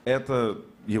desire. Это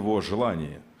его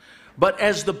желание. But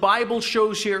as the Bible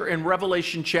shows here in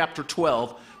Revelation chapter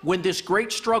 12, when this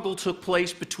great struggle took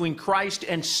place between Christ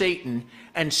and Satan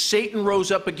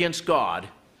rose up against God,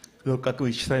 Но, как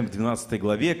мы читаем в 12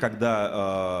 главе,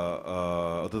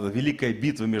 когда вот эта великая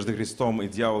битва между Христом и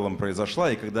дьяволом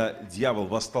произошла, и когда дьявол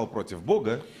восстал против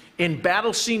Бога, in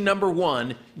battle scene number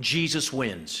 1, Jesus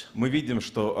wins. мы видим,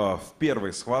 что в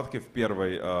первой схватке, в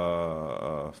первой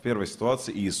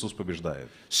ситуации Иисус побеждает.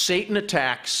 Satan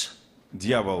attacks,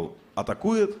 Дьявол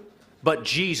атакует, but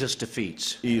Jesus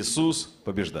defeats. Иисус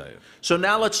побеждает. So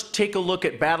now let's take a look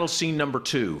at battle scene number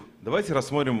 2. Давайте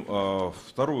рассмотрим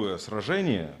второе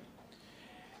сражение.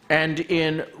 And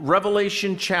in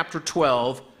Revelation chapter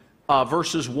 12,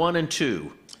 verses 1 and 2,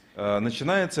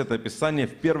 Начинается это описание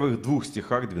в первых 2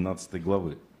 стихах 12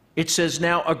 главы. it says,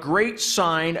 Now a great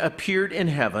sign appeared in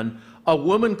heaven, a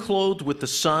woman clothed with the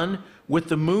sun, with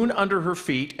the moon under her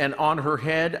feet, and on her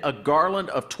head a garland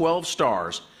of 12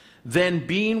 stars. Then,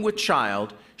 being with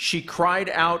child, she cried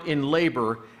out in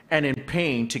labor and in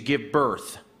pain to give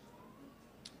birth.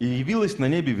 «И явилось на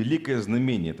небе великое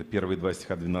знамение», это первые 2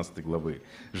 стиха 12 главы.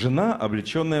 «Жена,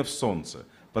 облеченная в солнце,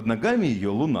 под ногами ее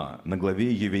луна, на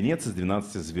главе ее венец из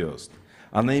 12 звезд.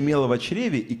 Она имела в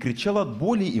чреве и кричала от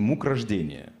боли и мук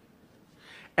рождения».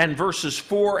 And verses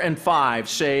 4 and 5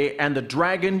 say, And the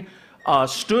dragon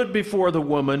stood before the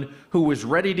woman who was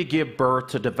ready to give birth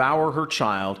to devour her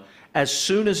child. As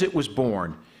soon as it was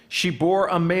born, she bore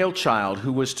a male child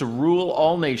who was to rule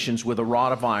all nations with a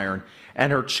rod of iron,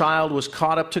 and her child was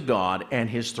caught up to God and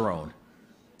his throne.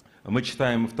 Мы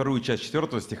читаем вторую часть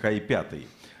 4 стиха и 5.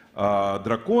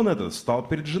 «Дракон этот встал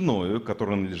перед женою,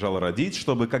 которой надлежало родить,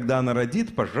 чтобы, когда она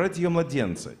родит, пожрать ее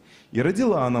младенца. И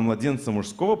родила она младенца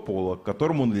мужского пола,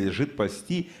 которому надлежит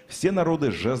пасти все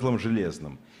народы жезлом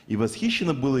железным. И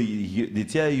восхищено было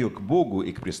дитя ее к Богу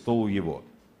и к престолу его».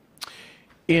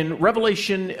 In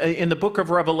Revelation, in the book of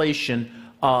Revelation,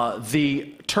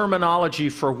 the terminology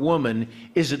for woman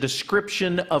is a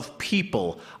description of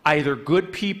people, either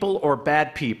good people or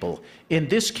bad people. In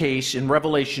this case, in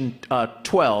Revelation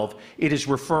 12, it is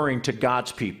referring to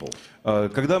God's people.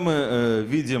 Когда мы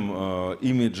видим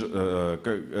имидж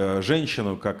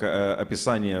женщину как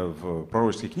описание в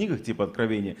пророческих книгах типа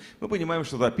Откровения, мы понимаем,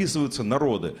 что это описываются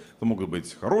народы. Это могут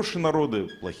быть хорошие народы,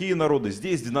 плохие народы.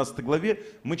 Здесь, в 12 главе,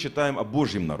 мы читаем о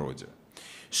Божьем народе.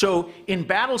 So, in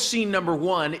battle scene number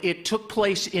 1, it took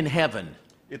place in heaven.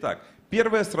 Итак,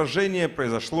 первое сражение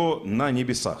произошло на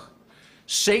небесах.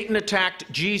 Satan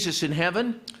attacked Jesus in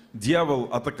heaven, Дьявол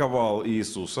атаковал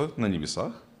Иисуса на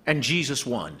небесах. and Jesus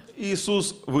won.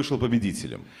 Иисус вышел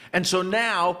победителем. And so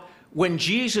now, when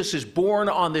Jesus is born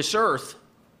on this earth,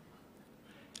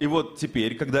 И вот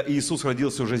теперь, когда Иисус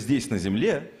родился уже здесь, на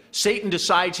земле, Satan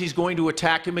decides he's going to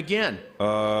attack him again.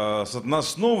 Сатана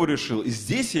снова решил, и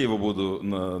здесь я его буду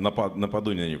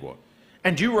нападу на него.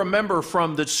 And you remember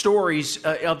from the stories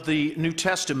of the New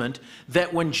Testament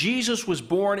that when Jesus was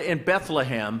born in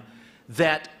Bethlehem,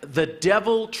 that the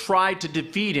devil tried to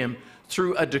defeat him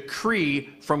through a decree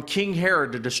from King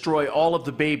Herod to destroy all of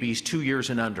the babies 2 years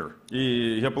and under.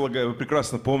 И я полагаю, вы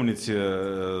прекрасно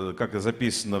помните, как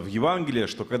записано в Евангелии,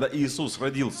 что когда Иисус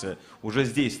родился уже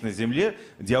здесь, на земле,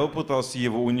 дьявол пытался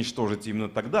его уничтожить именно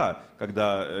тогда,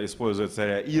 когда, используя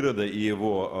царя Ирода и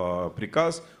его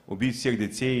приказ, убить всех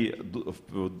детей,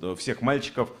 всех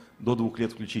мальчиков до 2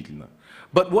 лет включительно.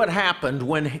 But what happened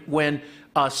when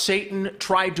Satan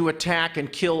tried to attack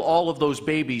and kill all of those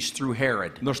babies through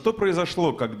Herod? Но что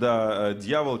произошло, когда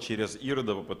дьявол через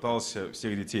Ирода попытался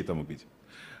всех детей там убить?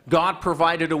 God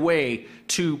provided a way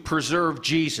to preserve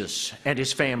Jesus and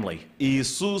his family.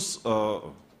 Иисус,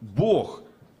 Бог,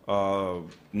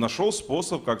 нашел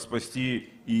способ, как спасти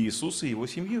Иисуса и его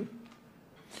семью.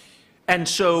 And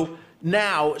so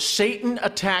now Satan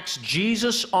attacks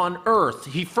Jesus on earth.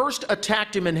 He first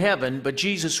attacked him in heaven, but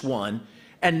Jesus won.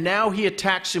 And now he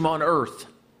attacks him on earth.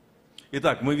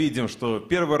 Итак, мы видим, что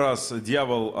первый раз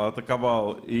дьявол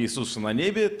атаковал Иисуса на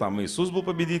небе, там Иисус был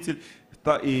победитель.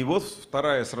 И вот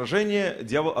второе сражение,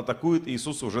 дьявол атакует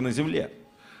Иисуса уже на земле.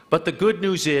 But the good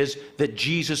news is that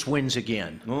Jesus wins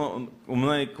again. Но у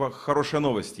меня хорошая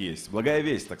новость есть, благая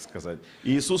весть, так сказать.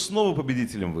 Иисус снова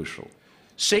победителем вышел.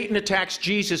 Satan attacks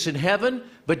Jesus in heaven,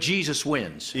 but Jesus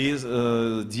wins. И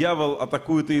дьявол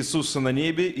атакует Иисуса на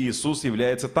небе, и Иисус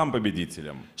является там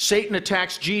победителем. Satan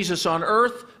attacks Jesus on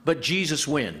earth, but Jesus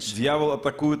wins. Дьявол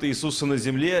атакует Иисуса на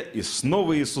земле, и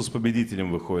снова Иисус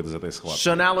победителем выходит из этой схватки.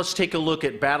 So now let's take a look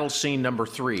at battle scene number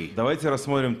 3. Давайте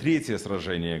рассмотрим третье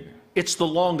сражение. It's the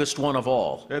longest one of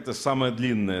all. Это самое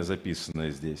длинное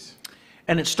записанное здесь.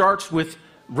 And it starts with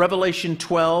Revelation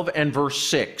 12 and verse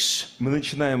 6. Мы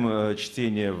начинаем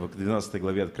чтение в 12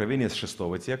 главе Откровения с 6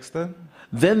 текста.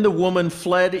 Then the woman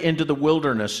fled into the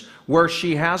wilderness, where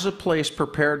she has a place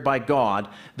prepared by God,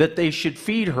 that they should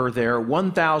feed her there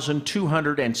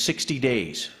 1,260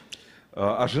 days.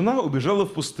 А жена убежала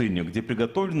в пустыню, где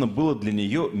приготовлено было для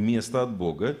нее место от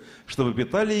Бога, чтобы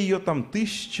питали ее там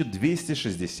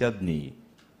 1260 дней.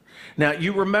 Now,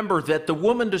 you remember that the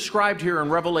woman described here in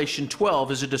Revelation 12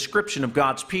 is a description of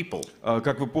God's people.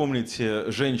 Как вы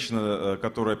помните, женщина,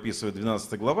 которая описывает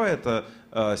 12 глава, это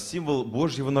символ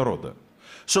Божьего народа.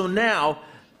 So now,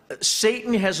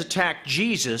 Satan has attacked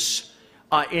Jesus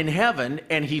in heaven,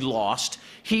 and he lost.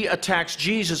 He attacks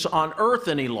Jesus on earth,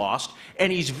 and he lost.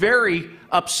 And he's very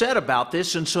upset about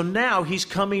this, and so now he's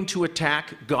coming to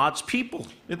attack God's people.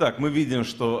 Итак, мы видим,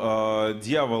 что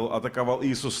дьявол атаковал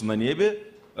Иисуса на небе,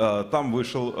 там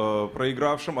вышел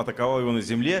проигравшим, атаковал его на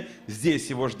земле, здесь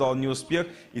его ждал неуспех,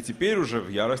 и теперь уже в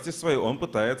ярости своей он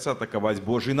пытается атаковать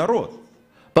Божий народ.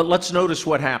 But let's notice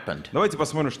what happened. Давайте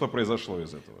посмотрим, что произошло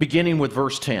из этого. Beginning with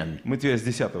verse 10. Мы теперь с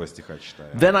 10 стиха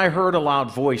читаем. Then I heard a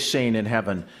loud voice saying in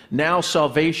heaven, Now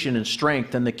salvation and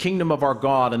strength and the kingdom of our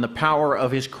God and the power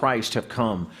of his Christ have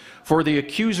come. For the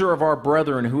accuser of our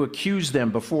brethren who accused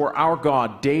them before our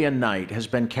God day and night has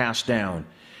been cast down.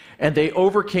 And they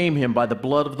overcame him by the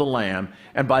blood of the Lamb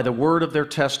and by the word of their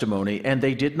testimony, and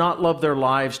they did not love their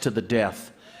lives to the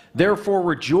death. Therefore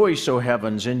rejoice, O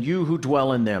heavens, and you who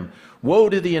dwell in them. Woe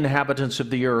to the inhabitants of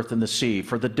the earth and the sea,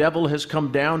 for the devil has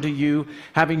come down to you,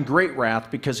 having great wrath,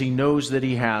 because he knows that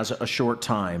he has a short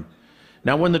time.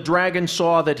 Now when the dragon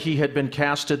saw that he had been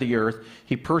cast to the earth,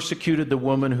 he persecuted the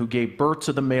woman who gave birth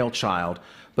to the male child.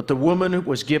 But the woman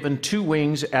was given 2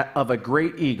 wings of a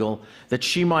great eagle, that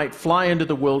she might fly into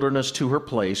the wilderness to her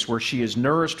place, where she is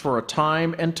nourished for a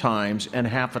time and times and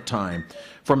half a time,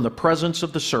 from the presence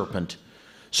of the serpent.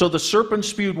 So the serpent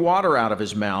spewed water out of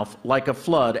his mouth like a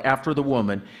flood after the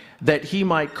woman, that he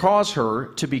might cause her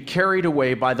to be carried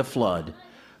away by the flood.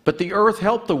 But the earth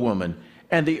helped the woman,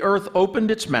 and the earth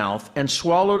opened its mouth and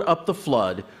swallowed up the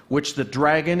flood, which the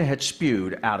dragon had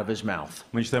spewed out of his mouth.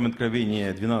 Мы читаем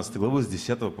Откровение 12 главу с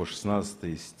 10 по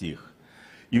 16 стих.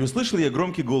 «И услышал я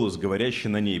громкий голос, говорящий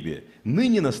на небе: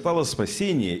 ныне настало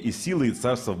спасение и сила и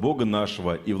царство Бога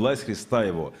нашего, и власть Христа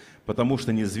Его, потому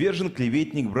что низвержен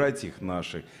клеветник братьев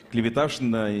наших, клеветавший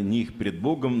на них пред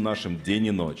Богом нашим день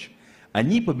и ночь.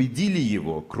 Они победили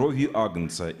его кровью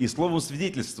Агнца и словом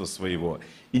свидетельства своего,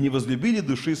 и не возлюбили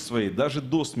души своей даже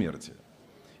до смерти.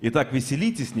 Итак,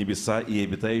 веселитесь, небеса и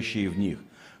обитающие в них,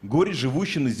 горе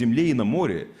живущие на земле и на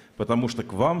море, потому что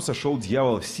к вам сошел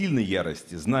дьявол в сильной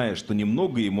ярости, зная, что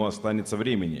немного ему останется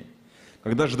времени.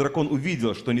 Когда же дракон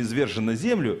увидел, что низвержен на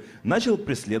землю, начал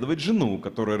преследовать жену,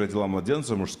 которая родила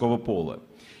младенца мужского пола.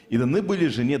 И даны были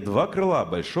жене 2 крыла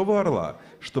большого орла,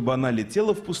 чтобы она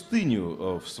летела в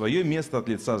пустыню, в свое место от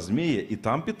лица змея, и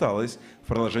там питалась в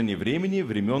продолжении времени,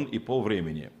 времен и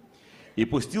полвремени. И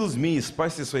пустил змей из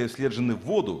пасти своей вслед жены в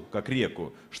воду, как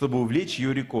реку, чтобы увлечь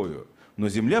ее рекою. Но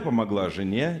земля помогла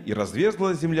жене, и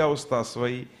разверзла земля уста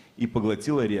свои, и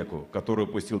поглотила реку, которую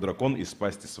пустил дракон из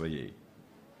пасти своей».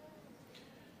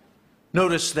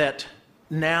 Notice that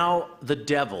now the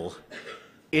devil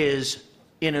is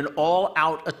in an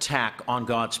all-out attack on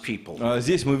God's people.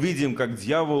 Здесь мы видим, как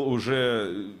дьявол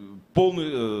уже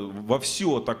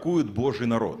вовсю атакует Божий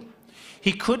народ.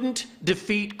 He couldn't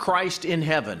defeat Christ in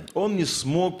heaven. Он не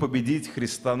смог победить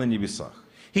Христа на небесах.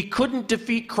 He couldn't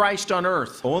defeat Christ on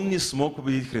earth. Он не смог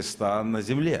победить Христа на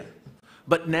земле.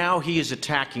 But now he is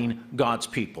attacking God's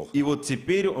people. И вот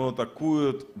теперь он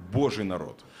атакует Божий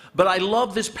народ. But I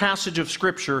love this passage of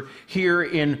Scripture here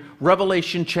in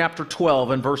Revelation chapter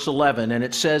 12 and verse 11. And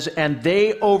it says, And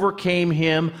they overcame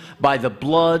him by the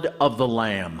blood of the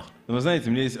Lamb. Но вы знаете,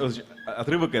 мне здесь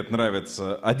отрывок этот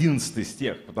нравится, 11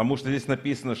 стих, потому что здесь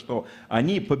написано, что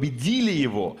они победили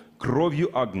его кровью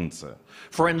Агнца.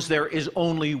 Friends, there is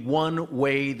only one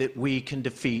way that we can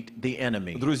defeat the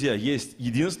enemy, Друзья, есть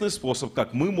единственный способ,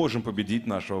 как мы можем победить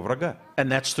нашего врага.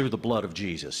 and that's through the blood of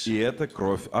Jesus. И это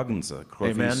кровь Агнца,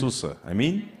 кровь Amen. Иисуса.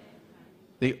 Аминь.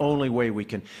 The only way we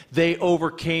can. They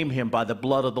overcame him by the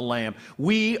blood of the Lamb.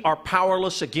 We are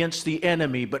powerless against the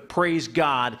enemy, but praise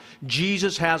God,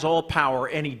 Jesus has all power,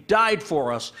 and he died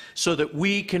for us so that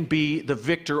we can be the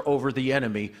victor over the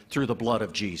enemy through the blood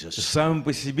of Jesus. Сами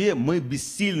по себе мы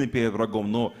бессильны перед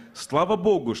врагом, но слава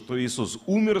Богу, что Иисус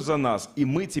умер за нас, и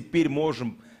мы теперь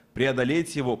можем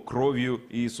преодолеть его кровью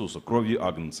Иисуса, кровью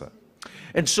Агнца.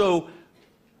 And so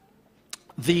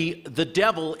the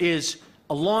devil is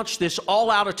launched this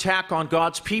all-out attack on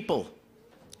God's people.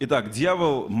 Итак,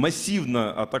 дьявол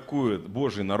массивно атакует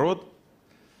Божий народ,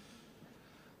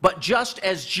 But just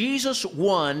as Jesus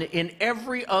won in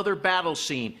every other battle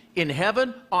scene, in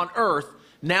heaven, on earth,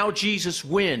 now Jesus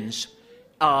wins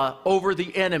over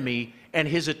the enemy and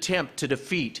his attempt to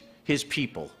defeat his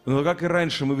people. но как и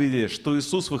раньше мы видели, что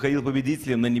Иисус выходил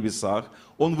победителем на небесах,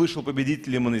 Он вышел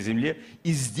победителем и на земле,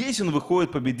 и здесь Он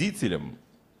выходит победителем.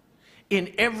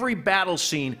 In every battle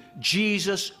scene,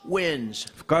 Jesus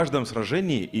wins. В каждом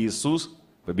сражении Иисус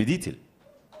победитель.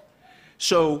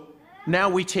 So now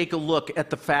we take a look at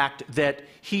the fact that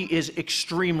he is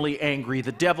extremely angry.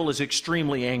 The devil is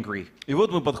extremely angry. И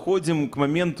вот мы подходим к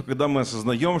моменту, когда мы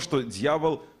осознаем, что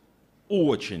дьявол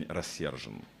очень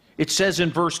рассержен. It says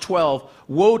in verse 12,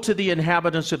 "Woe to the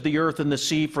inhabitants of the earth and the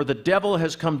sea, for the devil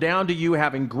has come down to you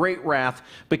having great wrath,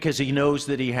 because he knows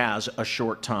that he has a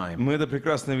short time." Мы это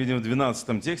прекрасно видим в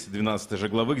 12 тексте, 12 же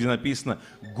главы, где написано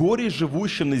 «Горе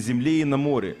живущим на земле и на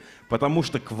море, потому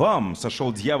что к вам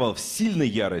сошел дьявол в сильной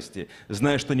ярости,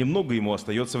 зная, что немного ему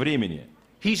остается времени».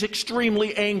 He's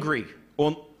extremely angry.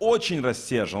 Он очень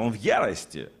рассержен, он в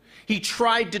ярости. He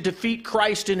tried to defeat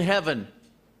Christ in heaven,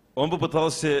 Он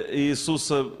попытался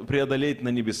Иисуса преодолеть на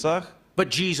небесах, but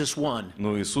Jesus won.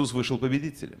 но Иисус вышел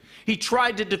победителем. He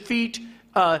tried to defeat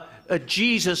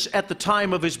Jesus at the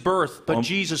time of his birth, but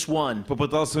Jesus won.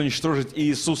 Попытался уничтожить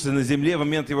Иисуса на земле в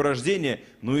момент его рождения,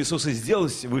 но Иисус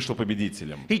и вышел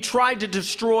победителем. He tried to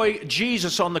destroy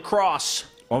Jesus on the cross,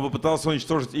 Он попытался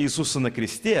уничтожить Иисуса на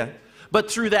кресте, but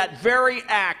through that very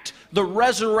act, the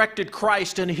resurrected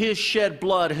Christ and his shed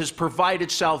blood has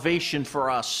provided salvation for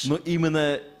us. но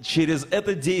именно через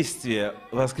это действие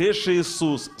воскресший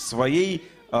Иисус своей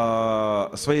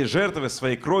жертвой,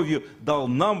 своей кровью дал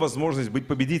нам возможность быть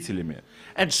победителями.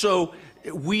 And so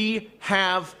we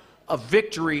have a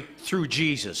victory through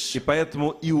Jesus. И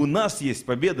поэтому и у нас есть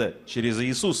победа через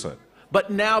Иисуса. But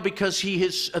now, because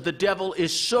the devil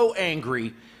is so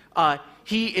angry,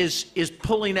 he is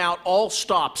pulling out all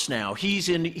stops now. He's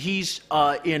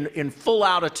in full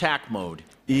out attack mode.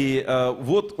 И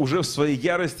вот уже в своей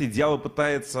ярости дьявол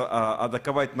пытается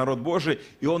атаковать народ Божий,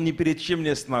 и он ни перед чем не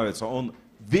остановится. Он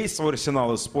весь свой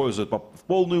арсенал использует в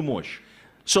полную мощь.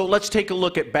 So let's take a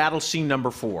look at battle scene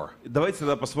number 4. Давайте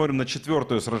тогда посмотрим на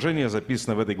 4-е сражение,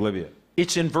 записанное в этой главе.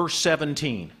 It's in verse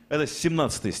 17. Это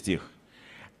 17 стих.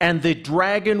 And the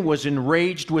dragon was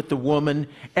enraged with the woman,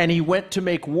 and he went to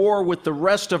make war with the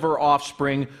rest of her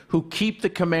offspring who keep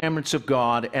the commandments of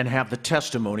God and have the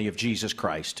testimony of Jesus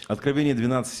Christ. Откровение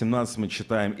 12:17 мы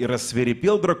читаем. «И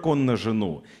рассвирепел дракон на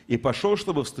жену, и пошел,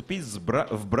 чтобы вступить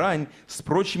в брань с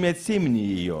прочими от семени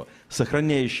ее,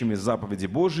 сохраняющими заповеди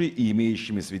Божии и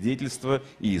имеющими свидетельство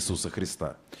Иисуса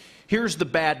Христа». Here's the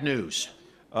bad news.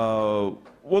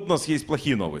 Вот у нас есть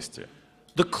плохие новости.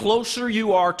 The closer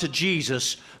you are to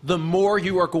Jesus, the more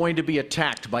you are going to be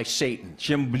attacked by Satan.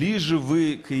 Чем ближе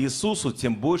вы к Иисусу,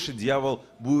 тем больше дьявол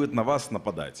будет на вас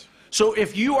нападать. So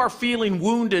if you are feeling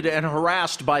wounded and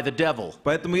harassed by the devil,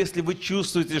 Поэтому, если вы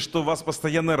чувствуете, что вас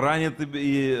постоянно ранит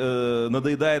и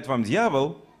надоедает вам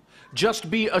дьявол, just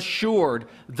be assured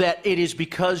that it is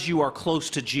because you are close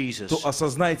to Jesus. то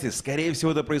осознайте, скорее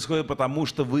всего, это происходит потому,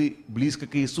 что вы близко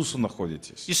к Иисусу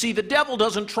находитесь. You see, the devil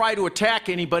doesn't try to attack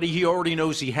anybody he already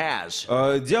knows he has.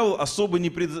 Дьявол особо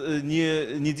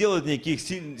не делает никаких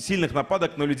сильных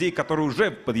нападок на людей, которые уже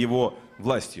под его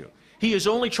властью. He is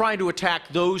only trying to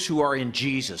attack those who are in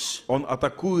Jesus. Он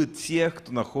атакует тех,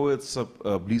 кто находится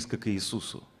близко к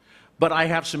Иисусу. But I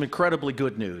have some incredibly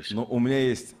good news. Но у меня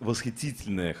есть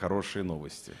восхитительные, хорошие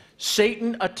новости.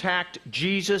 Satan attacked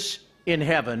Jesus in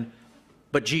heaven,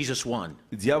 but Jesus won.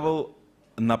 Дьявол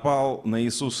напал на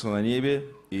Иисуса на небе,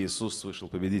 и Иисус вышел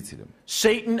победителем.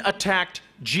 Satan attacked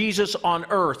Jesus on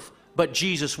earth, but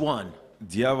Jesus won.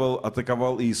 Дьявол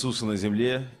атаковал Иисуса на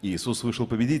земле, и Иисус вышел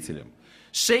победителем.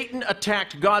 Satan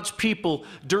attacked God's people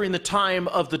during the time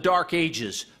of the Dark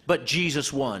Ages, but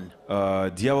Jesus won.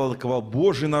 Дьявол атаковал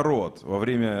Божий народ во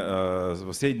время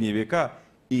в средние века,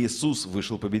 и Иисус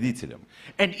вышел победителем.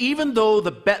 And even though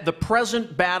the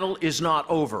present battle is not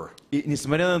over, И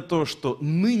несмотря на то, что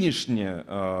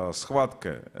нынешняя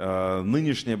схватка,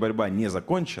 нынешняя борьба не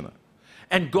закончена,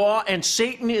 and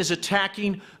Satan is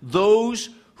attacking those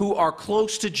who are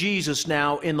close to Jesus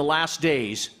now in the last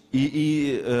days,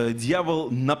 и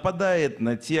дьявол нападает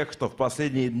на тех, кто в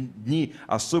последние дни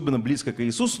особенно близко к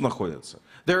Иисусу находится,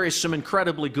 there is some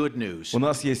incredibly good news. у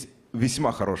нас есть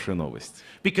весьма хорошая новость.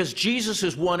 Because Jesus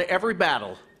has won every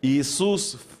battle, И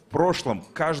Иисус в прошлом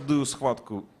каждую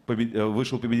схватку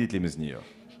вышел победителем из нее.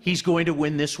 he's going to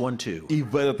win this one too. И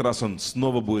в этот раз он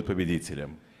снова будет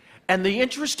победителем. And the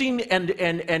interesting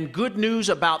and good news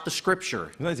about the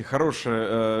scripture Знаете,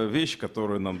 хорошая вещь,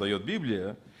 которую нам дает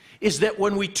Библия, is that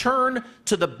when we turn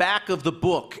to the back of the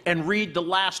book and read the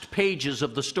last pages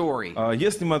of the story,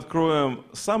 если мы откроем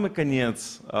самый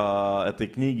конец этой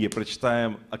книги и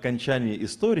прочитаем окончание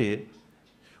истории,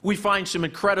 we find some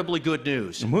incredibly good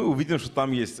news мы увидим, что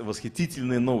там есть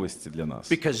восхитительные новости для нас.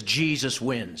 because Jesus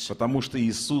wins. Потому что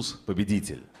Иисус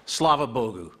победитель. Slava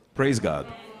Bogu. Praise God.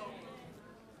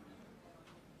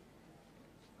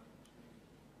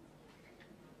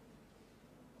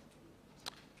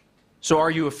 So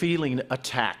are you feeling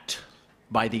attacked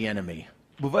by the enemy?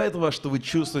 Бывает у вас, что вы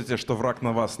чувствуете, что враг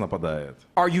на вас нападает?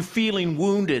 Are you feeling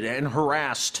wounded and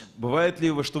harassed? Бывает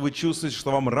ли вы, что вы чувствуете,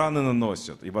 что вам раны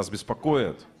наносят и вас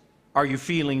беспокоят? Are you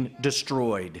feeling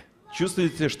destroyed?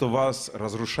 Чувствуете, что вас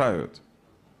разрушают?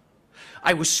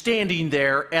 I was standing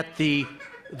there at the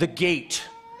gate,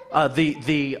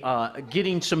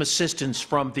 getting some assistance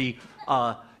from the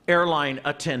airline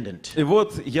attendant. И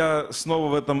вот я снова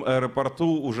в этом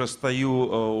аэропорту уже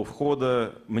стою у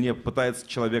входа, мне пытается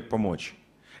человек помочь.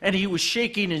 And he was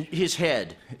shaking his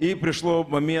head. И пришло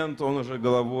момент, он уже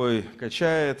головой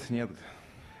качает, нет.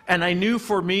 And I knew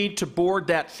for me to board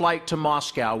that flight to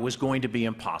Moscow was going to be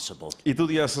impossible. И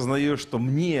тут я осознаю, что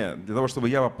мне, для того, чтобы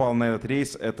я попал на этот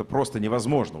рейс, это просто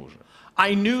невозможно уже.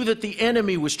 I knew that the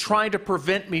enemy was trying to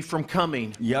prevent me from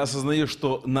coming. Я осознаю,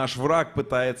 что наш враг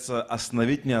пытается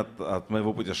остановить меня от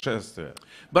моего путешествия.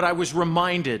 But I was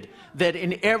reminded that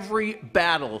in every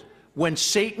battle, when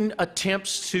Satan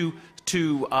attempts to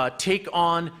take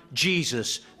on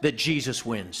Jesus, that Jesus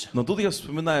wins. Но тут я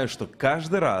вспоминаю, что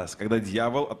каждый раз, когда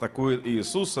дьявол атакует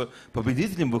Иисуса,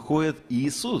 победителем выходит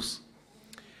Иисус.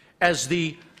 As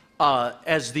the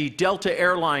Delta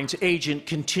Airlines agent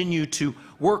continued to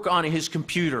work on his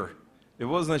computer, И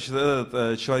вот, значит,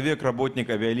 этот человек, работник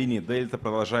авиалинии Дельта,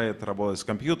 продолжает работать с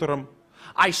компьютером.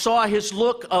 I saw his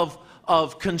look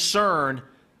of concern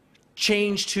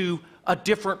change to a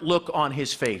different look on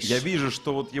his face. Я вижу,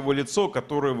 что вот его лицо,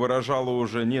 которое выражало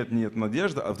уже нет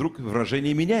надежды, а вдруг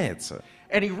выражение меняется.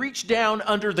 And he reached down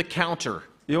under the counter,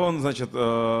 И он, значит,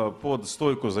 под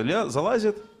стойку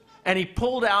залазит and he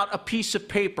pulled out a piece of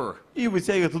paper, и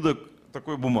вытягивает туда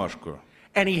такую бумажку.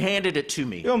 and he handed it to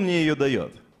me. И он мне ее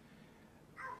дает.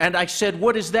 And I said,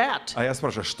 "What is that?" А я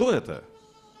спрашиваю, что это?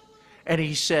 And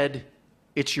he said,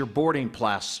 "It's your boarding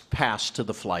pass to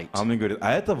the flight." А он мне говорит,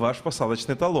 а это ваш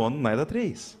посадочный талон на этот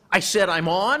рейс. I said, "I'm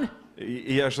on?"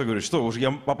 И я что говорю, что, уж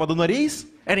я попаду на рейс?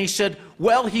 And he said,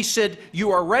 "You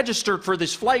are registered for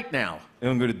this flight now." И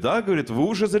он говорит, да, говорит, вы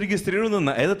уже зарегистрированы на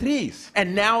этот рейс.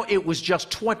 And now it was just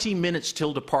 20 minutes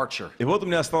till departure. И вот у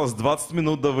меня осталось 20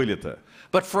 минут до вылета.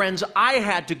 But friends, I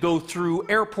had to go through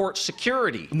airport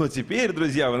security. Но теперь,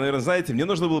 друзья, вы, наверное, знаете, мне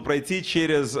нужно было пройти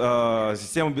через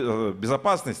систему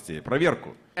безопасности,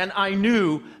 проверку. And I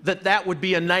knew that would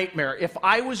be a nightmare. If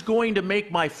I was going to make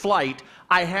my flight,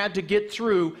 I had to get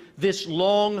through this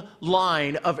long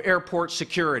line of airport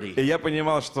security. И я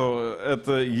понимал, что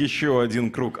это еще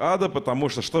один круг ада, потому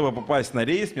что, чтобы попасть на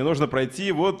рейс, мне нужно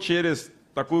пройти вот через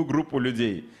такую группу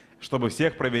людей, чтобы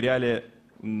всех проверяли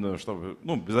на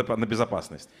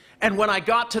безопасность. And when I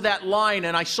got to that line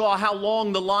and I saw how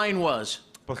long the line was,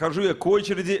 Подхожу я к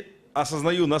очереди,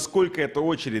 осознаю, насколько эта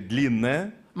очередь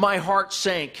длинная. my heart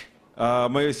sank.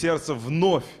 Мое сердце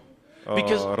вновь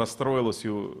Because- расстроилось.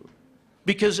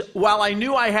 Because while I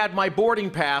knew I had my boarding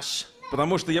pass,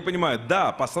 Потому что я понимаю,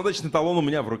 да, посадочный талон у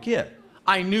меня в руке,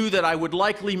 I knew that I would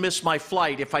likely miss my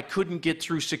flight if I couldn't get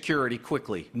through security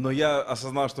quickly. но я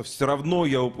осознал, что все равно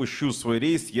я упущу свой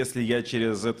рейс, если я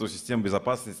через эту систему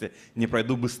безопасности не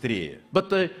пройду быстрее. But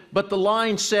the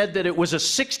line said that it was a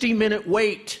 60-minute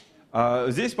wait.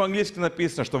 Здесь по-английски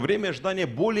написано, что время ожидания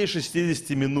более 60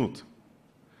 минут.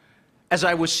 As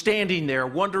I was standing there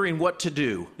wondering what to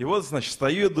do, И вот, значит,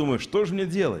 стою и думаю, что же мне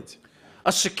делать?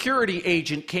 a security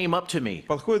agent came up to me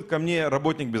Подходит ко мне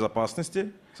работник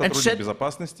безопасности, сотрудник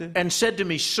безопасности, and said to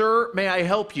me, "Sir, may I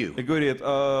help you?" и говорит,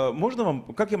 можно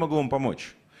вам, как я могу вам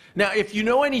помочь? Now, if you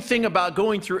know anything about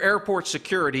going through airport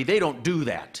security, they don't do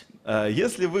that.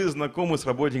 Если вы знакомы с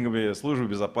работниками службы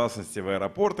безопасности в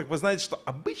аэропортах, вы знаете, что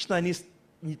обычно они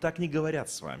так не говорят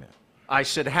с вами. I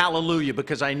said, "Hallelujah,"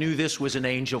 because I knew this was an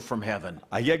angel from heaven.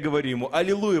 А я говорю ему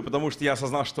аллилуйя, потому что я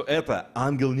осознал, что это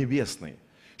ангел небесный.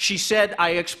 She said,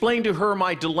 I explained to her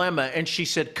my dilemma, and she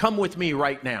said, "Come with me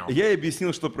right now." Я ей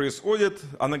объяснил, что происходит.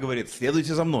 Она говорит,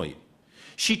 следуйте за мной.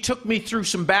 She took me through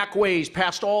some back ways,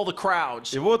 past all the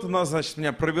crowds. И вот она, значит,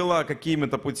 меня провела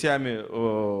какими-то путями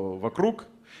вокруг.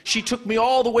 She took me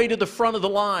all the way to the front of the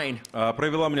line.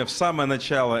 Провела меня в самое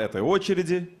начало этой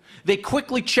очереди. They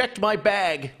quickly checked my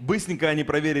bag, Быстренько они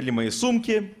проверили мои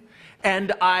сумки.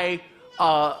 and I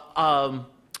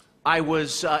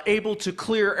was able to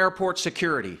clear airport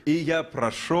security. И я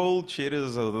прошел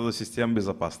через эту систему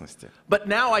безопасности. But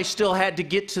now I still had to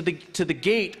get to the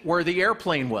gate where the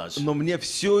airplane was. Но мне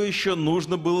все еще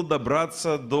нужно было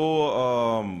добраться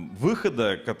до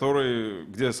выхода,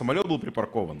 где самолет был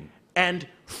припаркован. And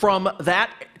from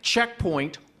that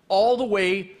checkpoint all the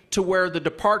way to where the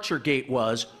departure gate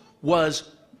was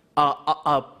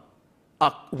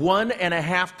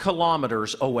 1.5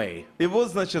 kilometers away. И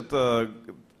вот, значит,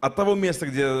 от того места,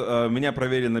 где меня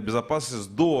проверили на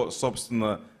безопасность, до,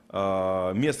 собственно,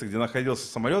 места, где находился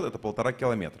самолет, это 1,5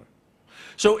 километра.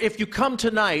 So if you come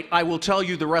tonight, I will tell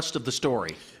you the rest of the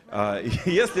story.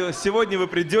 Если сегодня вы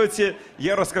придете,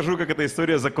 я расскажу, как эта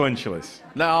история закончилась.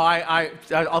 No,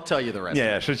 I'll tell you the rest. Не,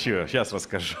 я шучу, сейчас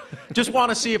расскажу. Just want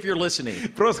to see if you're listening.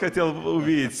 Просто хотел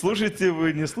увидеть, слушаете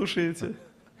вы, не слушаете.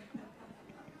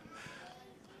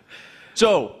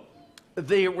 So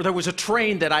there was a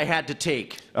train that I had to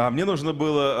take. Мне нужно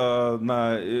было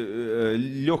на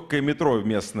легкое метро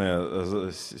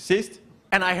местное сесть.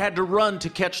 And I had to run to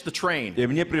catch the train. И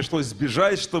мне пришлось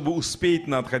сбежать, чтобы успеть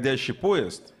на отходящий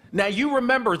поезд. Now you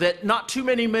remember that not too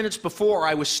many minutes before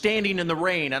I was standing in the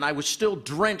rain and I was still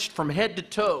drenched from head to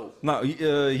toe.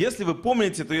 Если вы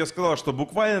помните, то я сказал, что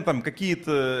буквально там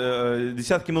какие-то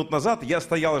десятки минут назад я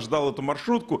стоял и ждал эту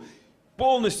маршрутку,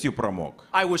 полностью промок.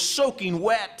 I was soaking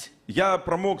wet. Я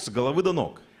промок с головы до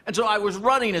ног. And so I was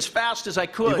running as fast as I И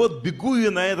could. вот бегу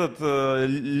я на это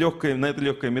легкое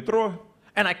метро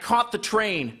And I caught the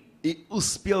train. и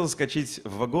успел заскочить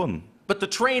в вагон. But the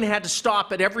train had to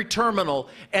stop at every terminal,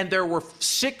 and there were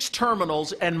 6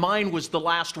 terminals, and mine was the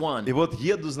last one. И вот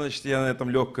еду, значит, я на этом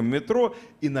легком метро,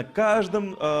 и в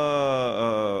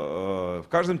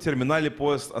каждом терминале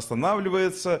поезд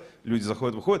останавливается, люди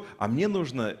заходят, выходят, а мне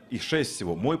нужно их 6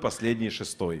 всего, мой последний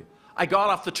 6-й. I got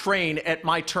off the train at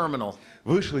my terminal.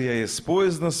 Вышел я из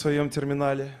поезда на своем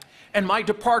терминале. And my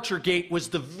departure gate was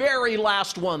the very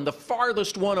last one, the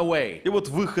farthest one away. И вот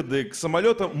выходы к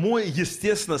самолету мой,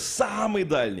 естественно, самый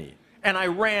дальний. And I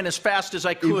ran as fast as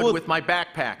I could with my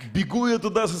backpack. Бегу я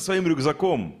туда со своим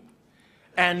рюкзаком.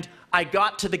 And I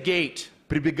got to the gate.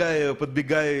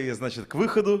 Подбегаю, значит, к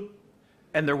выходу.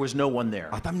 And there was no one there.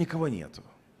 А там никого нету.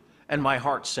 And my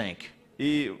heart sank.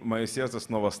 И мое сердце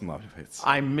снова останавливается.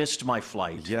 I missed my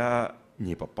flight. Я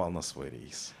не попал на свой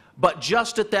рейс. But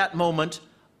just at that moment,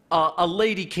 a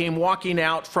lady came walking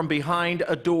out from behind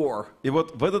a door. И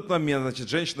вот в этот момент, значит,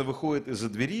 женщина выходит из-за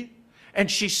двери. And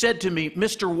she said to me,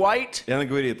 "Mr. White?" И она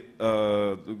говорит,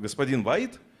 господин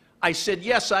Уайт? I said,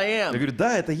 "Yes, I Я am." говорю,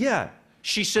 да, это я.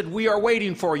 She said, "We are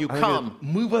waiting for you. Она говорит, Come."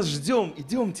 мы вас ждем,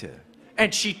 идемте.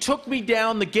 And she took me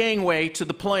down the gangway to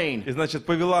the plane. И, значит,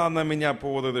 повела она меня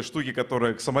по вот этой штуке,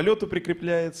 которая к самолету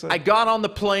прикрепляется. I got on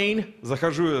the plane,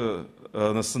 Захожу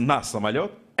на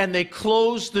самолет, and they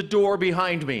closed the door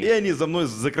behind и me. они за мной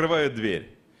закрывают дверь.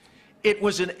 It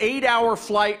was an 8-hour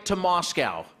flight to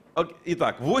Moscow,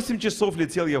 Итак, 8 часов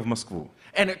летел я в Москву.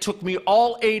 and it took me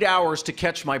all 8 hours to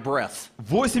catch my breath.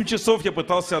 8 часов я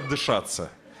пытался отдышаться.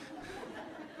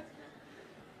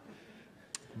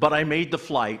 But I made the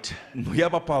flight, Но я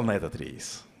попал на этот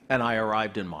рейс. and I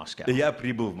arrived in Moscow. И я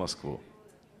прибыл в Москву.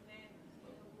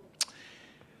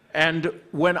 And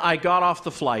when I got off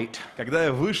the flight, Когда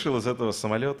я вышел из этого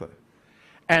самолета,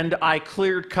 and I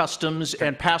cleared customs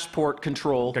and passport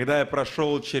control, когда я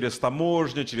прошел через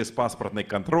таможню, через паспортный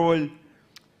контроль,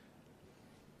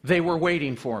 they were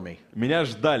waiting for me. меня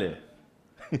ждали.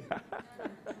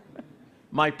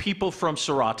 My people from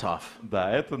Saratov.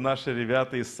 Да, это наши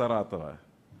ребята из Саратова.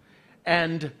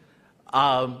 And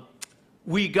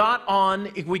we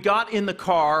got in the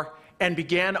car and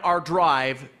began our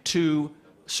drive to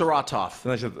Saratov.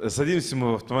 Значит, садимся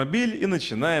мы в автомобиль и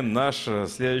начинаем нашу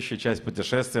следующую часть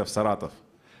путешествия в Саратов.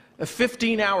 A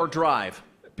 15-hour drive.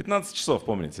 15 часов,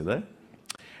 помните, да?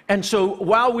 And so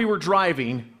while we were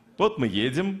driving, Вот мы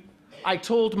едем. I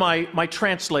told my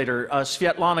translator,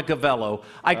 Svetlana Gavello,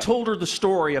 I told her the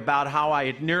story about how I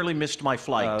had nearly missed my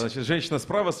flight. Значит, женщина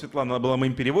справа, Светлана, она была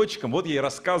моим переводчиком. Вот я ей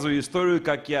рассказываю историю,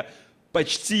 как я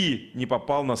почти не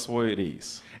попал на свой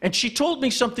рейс. And she told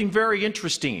me something very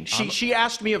interesting. She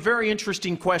asked me a very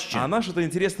interesting question. Она что-то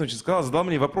интересное очень сказала, задала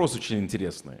мне вопрос очень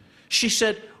интересный. She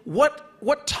said,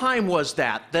 what time was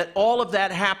that all of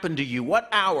that happened to you? What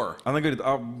hour? Она говорит,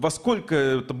 а во сколько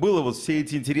это было, вот все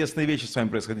эти интересные вещи с вами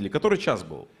происходили? Который час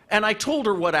был? And I told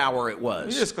her what hour it И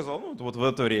was. я сказал, ну, вот в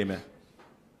это время.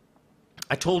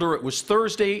 I told her it was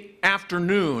Thursday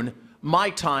afternoon, my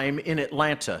time in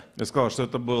Atlanta. Я сказал, что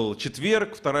это был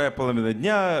четверг, вторая половина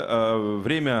дня,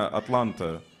 время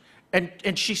Атланта.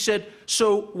 And she said,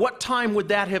 so what time would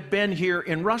that have been here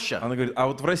in Russia? Она говорит, а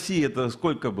вот в России это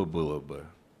сколько бы было бы?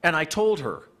 And I told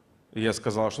her. И я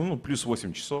сказал, что ну, плюс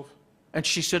 8 часов. And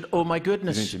she said, oh my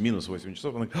goodness. Извините, минус 8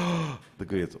 часов. Она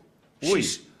говорит, ой.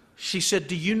 She said,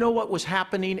 do you know what was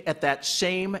happening at that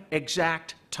same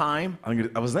exact time? Она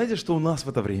говорит, а вы знаете, что у нас в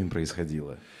это время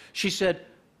происходило? She said,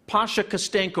 Pasha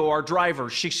Kostenko, our driver,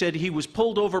 she said he was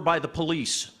pulled over by the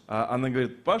police. Она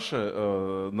говорит,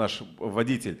 Паша, наш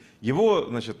водитель, его,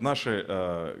 значит,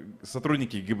 наши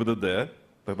сотрудники ГИБДД,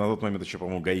 на тот момент еще,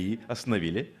 по-моему, ГАИ,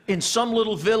 остановили. In some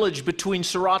little village between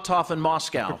Saratov and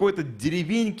Moscow. Какой-то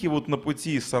деревеньки вот на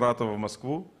пути из Саратова в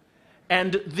Москву.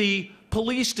 And the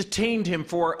police detained him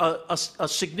for a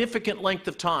significant length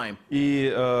of time.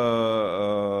 И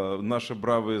наши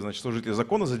бравые, значит, служители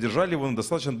закона задержали его на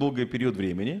достаточно долгий период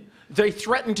времени. They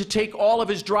threatened to take all of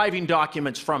his driving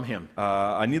documents from him.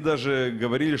 Они даже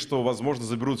говорили, что, возможно,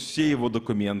 заберут все его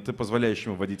документы, позволяющие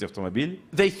ему водить автомобиль.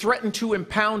 They threatened to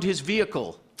impound his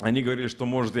vehicle. Они говорили, что,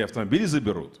 может, и автомобиль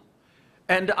заберут.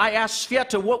 And I asked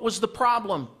Sveta, what was the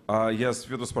problem? Я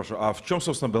Свету спрашиваю, а в чем,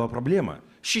 собственно, была проблема?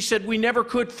 She said, we never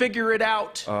could figure it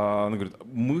out. Она говорит,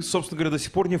 мы, собственно говоря, до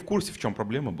сих пор не в курсе, в чем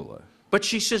проблема была. But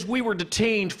she says, we were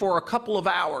detained for a couple of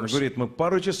Она hours. говорит, мы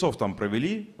пару часов там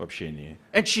провели в общении.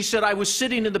 And she said, I was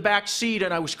sitting in the back seat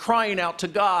and I was crying out to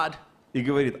God. И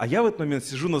говорит, а я в этот момент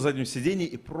сижу на заднем сидении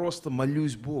и просто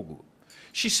молюсь Богу.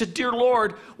 She said, dear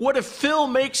Lord, what if Phil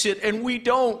makes it and we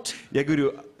don't? Я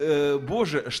говорю,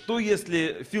 Боже, что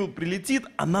если Фил прилетит,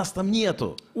 а нас там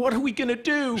нету? What are we going to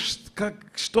do?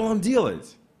 Что нам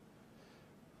делать?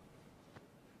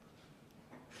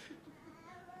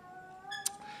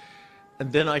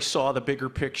 And then I saw the bigger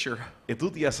picture. И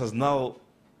тут я осознал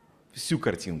всю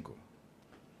картинку.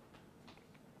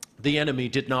 The enemy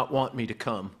did not want me to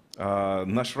come.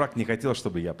 Наш враг не хотел,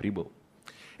 чтобы я прибыл.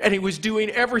 And he was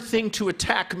doing everything to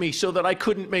attack me so that I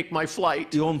couldn't make my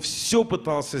flight. И он все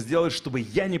пытался сделать, чтобы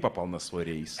я не попал на свой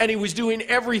рейс. And he was doing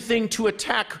everything to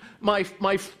attack my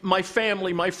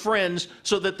family, my friends,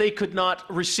 so that they could not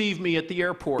receive me at the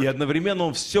airport. И одновременно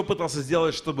он все пытался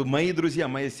сделать, чтобы мои друзья,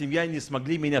 моя семья не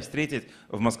смогли меня встретить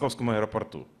в московском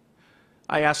аэропорту.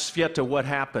 I asked Sveta what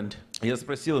happened. Я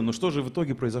спросил, ну что же в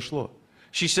итоге произошло?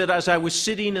 She said, as I was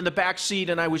sitting in the back seat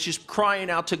and I was just crying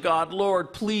out to God,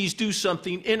 Lord, please do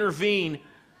something, intervene.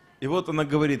 И вот она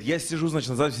говорит, я сижу, значит,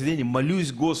 на заднем сиденье,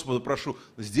 молюсь Господу, прошу,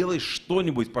 сделай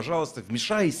что-нибудь, пожалуйста,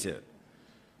 вмешайся.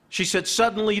 She said,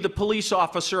 suddenly the police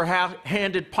officer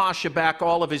handed Pasha back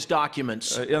all of his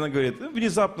documents. И она говорит,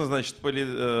 внезапно, значит,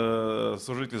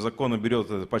 служитель закона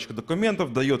берет эту пачку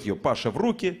документов, дает ее Паше в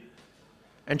руки.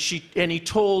 And he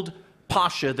told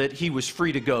Pasha that he was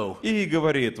free to go. И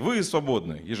говорит, вы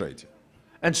свободны, езжайте.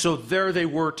 And so there they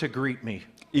were to greet me.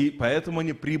 И поэтому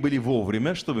они прибыли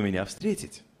вовремя, чтобы меня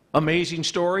встретить. Amazing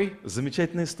story.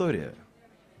 Замечательная история.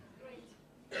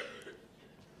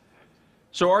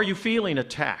 So are you feeling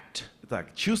attacked?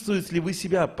 Итак, чувствуете ли вы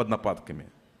себя под нападками?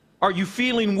 Are you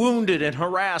feeling wounded and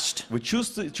harassed? Вы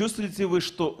чувствуете вы,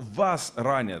 что вас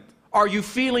ранят? Are you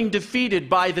feeling defeated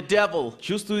by the devil?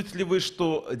 Чувствуете ли вы,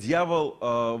 что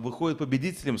дьявол выходит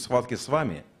победителем в схватке с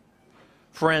вами?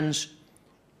 Friends,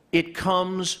 it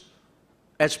comes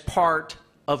as part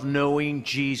of knowing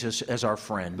Jesus as our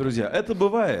friend. Друзья, это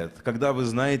бывает, когда вы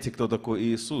знаете, кто такой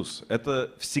Иисус.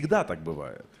 Это всегда так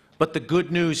бывает. But the good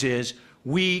news is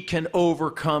we can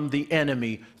overcome the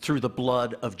enemy through the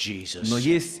blood of Jesus. Но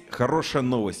есть хорошая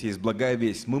новость, есть благая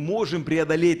весть. Мы можем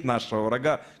преодолеть нашего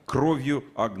врага кровью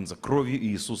Агнца, кровью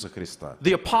Иисуса Христа.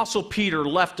 The Apostle Peter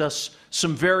left us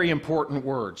some very important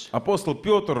words. Апостол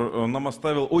Петр нам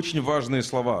оставил очень важные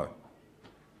слова.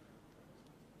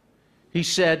 He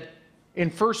said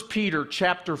in 1 Peter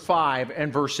chapter 5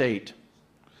 and verse 8.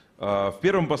 В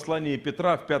первом послании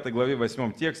Петра, в 5 главе,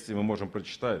 8 тексте мы можем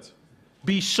прочитать.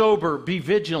 Be sober, be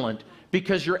vigilant,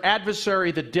 because your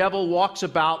adversary, the devil, walks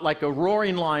about like a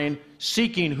roaring lion,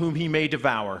 seeking whom he may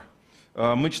devour.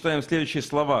 Мы читаем следующие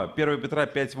слова. 1 Петра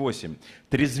 5:8.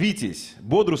 «Трезвитесь,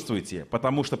 бодрствуйте,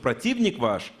 потому что противник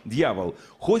ваш, дьявол,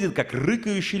 ходит, как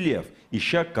рыкающий лев,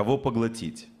 ища кого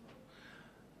поглотить».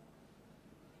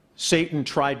 Satan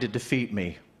tried to defeat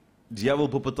me. Дьявол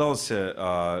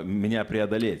попытался меня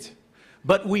преодолеть.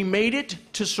 But we made it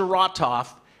to Saratov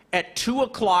at 2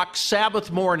 o'clock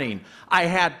Sabbath morning. I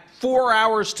had 4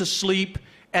 hours to sleep,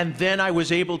 and then I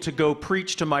was able to go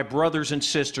preach to my brothers and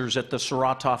sisters at the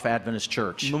Saratov Adventist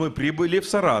Church. Но мы прибыли в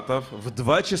Саратов в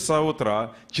 2 часа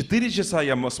утра. 4 часа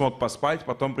я смог поспать,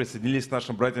 потом присоединились к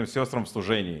нашим братьям и сестрам в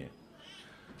служении.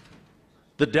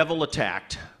 The devil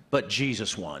attacked, but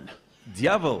Jesus won.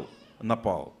 Дьявол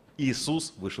напал.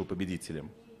 Иисус вышел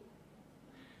победителем.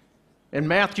 In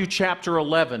Matthew chapter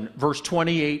 11, verse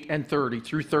 28 and 30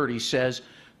 through 30 says,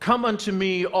 "Come unto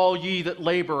me, all ye that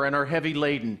labor and are heavy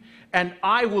laden, and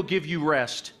I will give you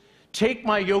rest. Take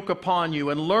my yoke upon you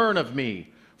and learn of me,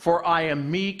 for I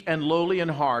am meek and lowly in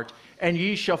heart, and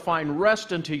ye shall find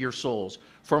rest unto your souls,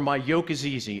 for my yoke is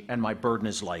easy and my burden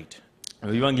is light."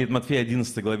 В Евангелии от Матфея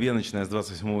 11 главе, начиная с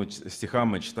 28 стиха,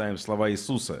 мы читаем слова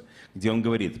Иисуса, где Он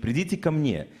говорит: «Придите ко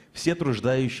мне, все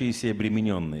труждающиеся и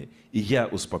обремененные, и я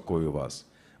успокою вас.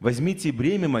 Возьмите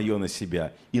бремя мое на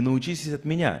себя и научитесь от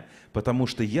меня, потому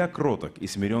что я кроток и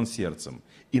смирен сердцем,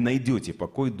 и найдете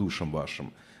покой душам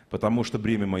вашим, потому что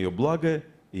бремя мое благо,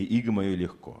 и иго мое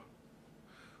легко».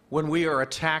 When we are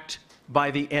attacked by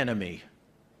the enemy,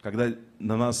 Когда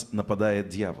на нас нападает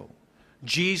дьявол,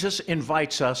 Jesus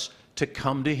invites us to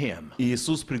come to him. и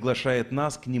Иисус приглашает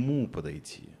нас к Нему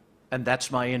подойти. And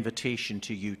that's my invitation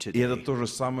to you И это today. то же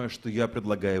самое, что я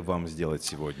предлагаю вам сделать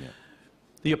сегодня.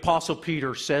 The Apostle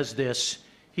Peter says this.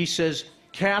 He says,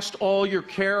 "Cast all your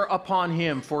care upon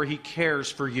him, for he cares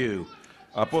for you."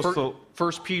 Апостол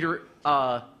 1 Peter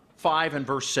 5 and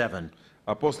verse 7.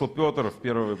 Апостол Петр в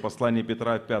первом послании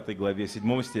Петра, 5 главе,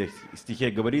 7 стихе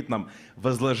говорит нам: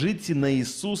 «Возложите на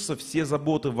Иисуса все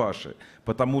заботы ваши,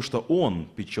 потому что Он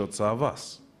печется о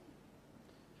вас».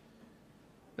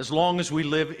 As long as we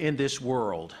live in this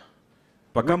world,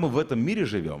 Пока мы в этом мире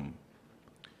живем,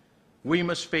 we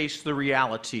must face the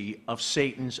reality of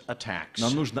Satan's attacks.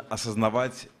 нам нужно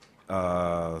осознавать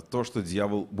то, что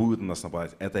дьявол будет на нас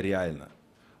нападать. Это реально.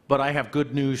 But I have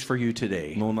good news for you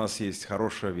today, Но у нас есть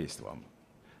хорошая весть вам.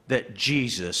 that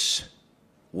Jesus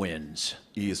wins.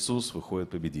 Иисус выходит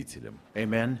победителем.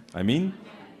 Amen. Аминь.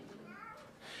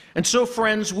 And so,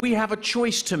 friends, we have a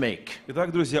choice to make.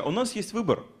 Итак, друзья, у нас есть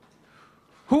выбор.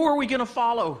 Who are we going to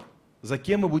follow? За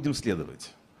кем мы будем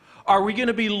следовать? Are we going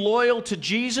to be loyal to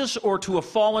Jesus or to a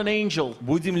fallen angel?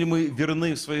 Будем ли мы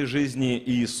верны в своей жизни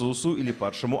Иисусу или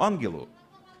падшему ангелу?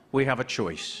 We have a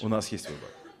choice. У нас есть выбор.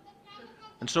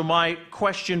 And so my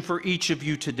question for each of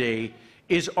you today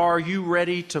is, are you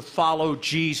ready to follow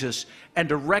Jesus and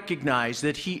to recognize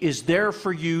that he is there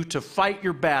for you to fight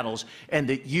your battles and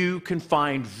that you can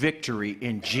find victory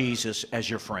in Jesus as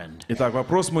your friend? Итак,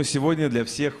 вопрос мой сегодня для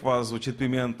всех вас звучит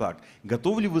примерно так.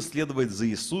 Готовы ли вы следовать за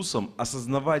Иисусом,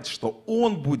 осознавать, что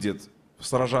Он будет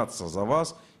сражаться за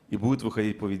вас и будет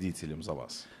выходить победителем за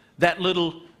вас?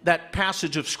 That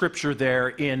passage of scripture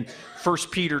there in 1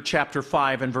 Peter chapter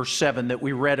 5 and verse 7 that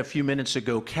we read a few minutes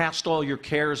ago, cast all your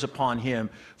cares upon him,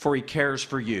 for he cares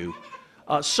for you.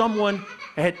 Someone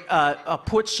had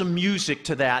put some music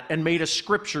to that and made a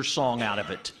scripture song out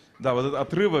of it. Да, вот этот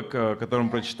отрывок, который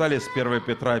мы прочитали с 1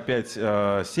 Петра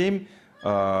 5:7,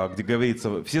 где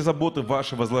говорится: «Все заботы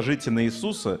ваши возложите на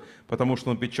Иисуса, потому что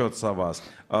Он печется о вас».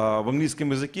 В английском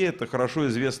языке это хорошо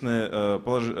известная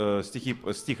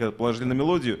стих «Положили на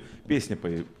мелодию», песня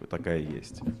такая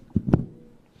есть.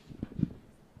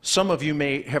 Some of you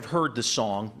may have heard the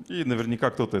song, И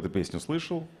наверняка кто-то эту песню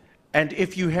слышал. and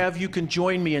if you have, you can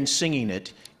join me in singing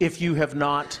it. If you have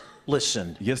not,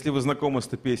 listen. Если вы знакомы с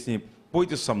этой песней,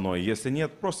 пойте со мной, если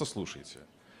нет, просто слушайте.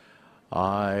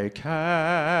 I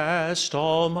cast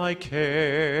all my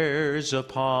cares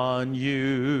upon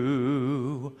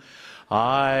you.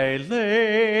 I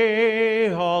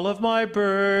lay all of my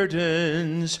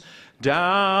burdens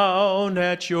down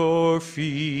at your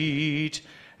feet.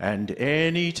 And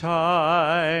any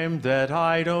time that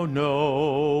I don't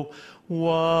know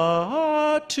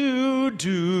what to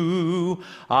do,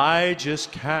 I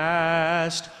just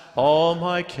cast all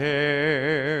my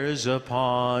cares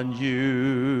upon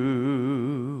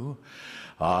you.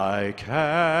 I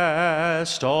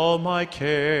cast all my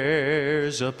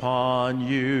cares upon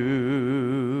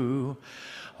you.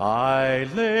 I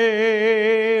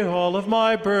lay all of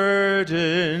my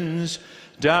burdens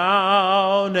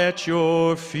down at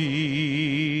your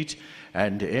feet.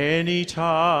 and any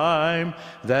time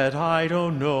that I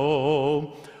don't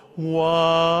know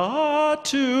what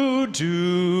to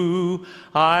do,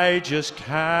 I just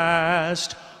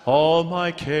cast all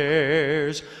my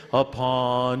cares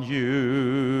upon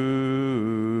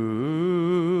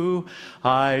you.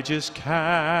 I just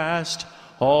cast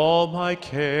all my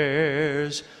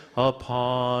cares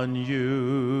upon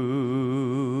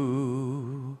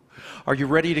you. Are you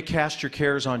ready to cast your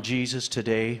cares on Jesus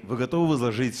today? Вы готовы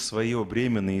возложить свое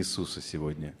бремя на Иисуса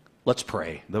сегодня? Let's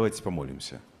pray. Давайте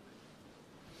помолимся.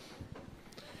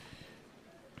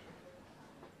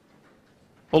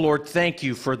 Oh Lord, thank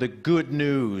you for the good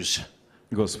news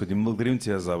Господи, мы благодарим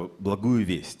Тебя за благую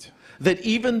весть, that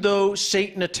even though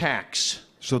Satan attacks,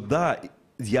 что да,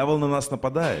 дьявол на нас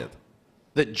нападает,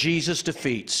 that Jesus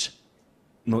defeats,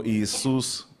 но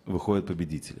Иисус выходит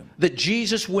победителем. that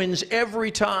Jesus wins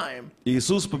every time.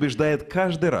 Иисус побеждает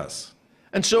каждый раз.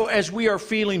 And so as we are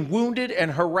feeling wounded and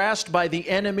harassed by the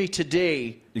enemy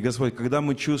today, И, Господь, когда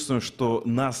мы чувствуем, что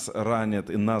нас ранят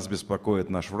и нас беспокоит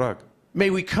наш враг, may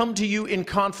we come to you in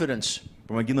confidence,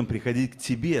 помоги нам приходить к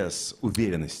Тебе с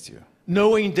уверенностью,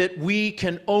 knowing that we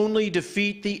can only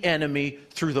defeat the enemy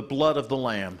through the blood of the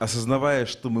Lamb. осознавая,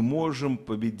 что мы можем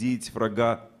победить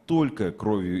врага только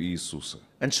кровью Иисуса.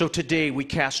 And so today we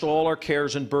cast all our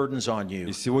cares and burdens on И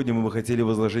you, сегодня мы бы хотели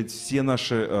возложить все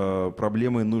наши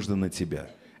проблемы и нужды на Тебя.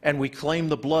 and we claim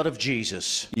the blood of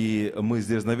Jesus И мы с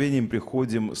дерзновением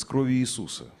приходим с кровью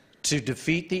Иисуса. to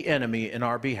defeat the enemy in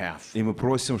our behalf. И мы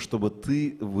просим, чтобы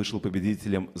Ты вышел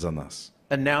победителем за нас.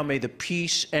 And now may the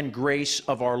peace and grace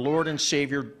of our Lord and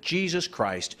Savior Jesus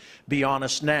Christ be on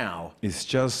us now И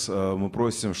сейчас мы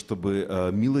просим, чтобы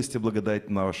милость и благодать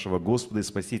нашего Господа и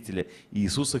Спасителя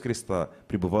Иисуса Христа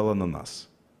пребывала на нас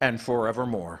and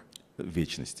forevermore. в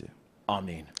вечности.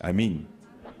 Amen. Аминь.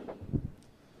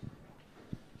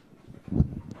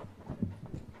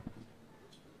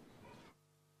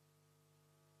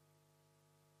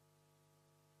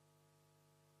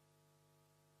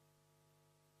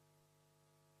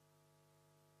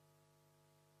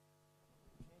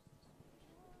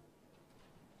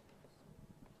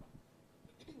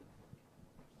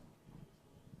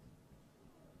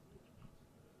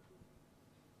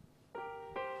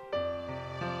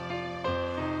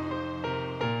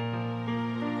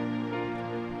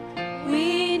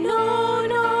 We know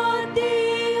not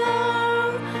the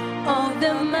hour of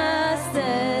the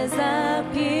Master's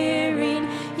appearing,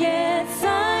 yet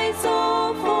signs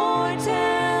so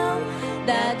foretell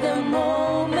that the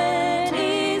moment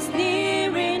is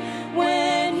nearing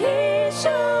when He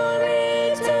shall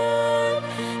return.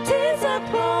 'Tis a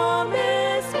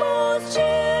promise most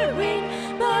cheering,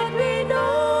 but we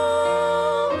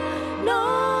know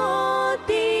not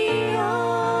the hour.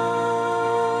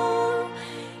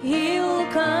 He'll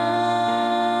come.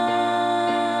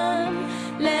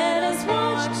 Let us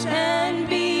watch and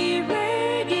be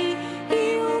ready.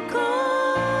 He'll come.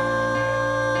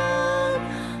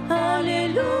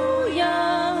 Hallelujah,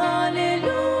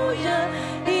 hallelujah.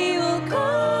 He will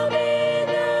come in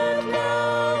the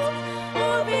clouds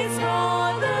of His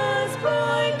Father's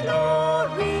bright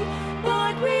glory.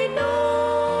 But we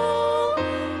know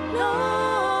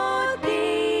not the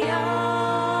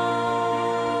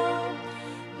hour.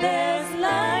 There's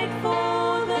light for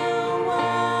the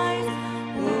wise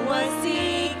who are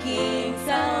seeking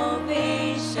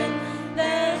salvation.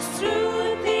 There's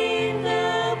truth in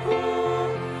the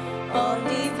book of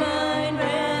divine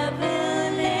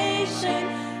revelation.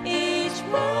 Each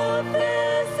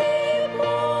prophecy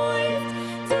points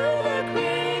to the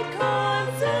great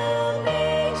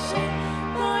consummation.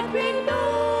 But we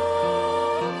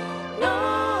know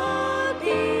not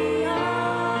the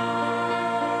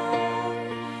hour.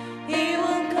 He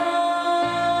will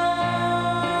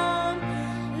come.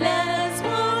 Let us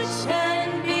watch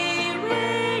and be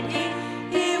ready.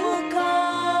 He will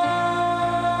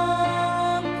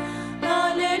come.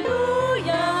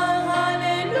 Hallelujah,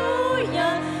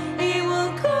 hallelujah. He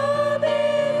will come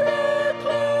in the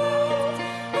clouds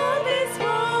of His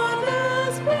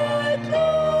Father's bright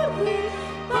glory.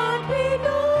 But we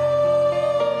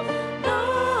know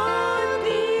not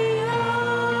the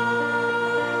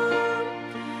hour.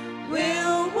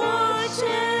 We'll watch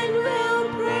and we'll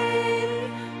pray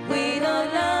with our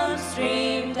love stream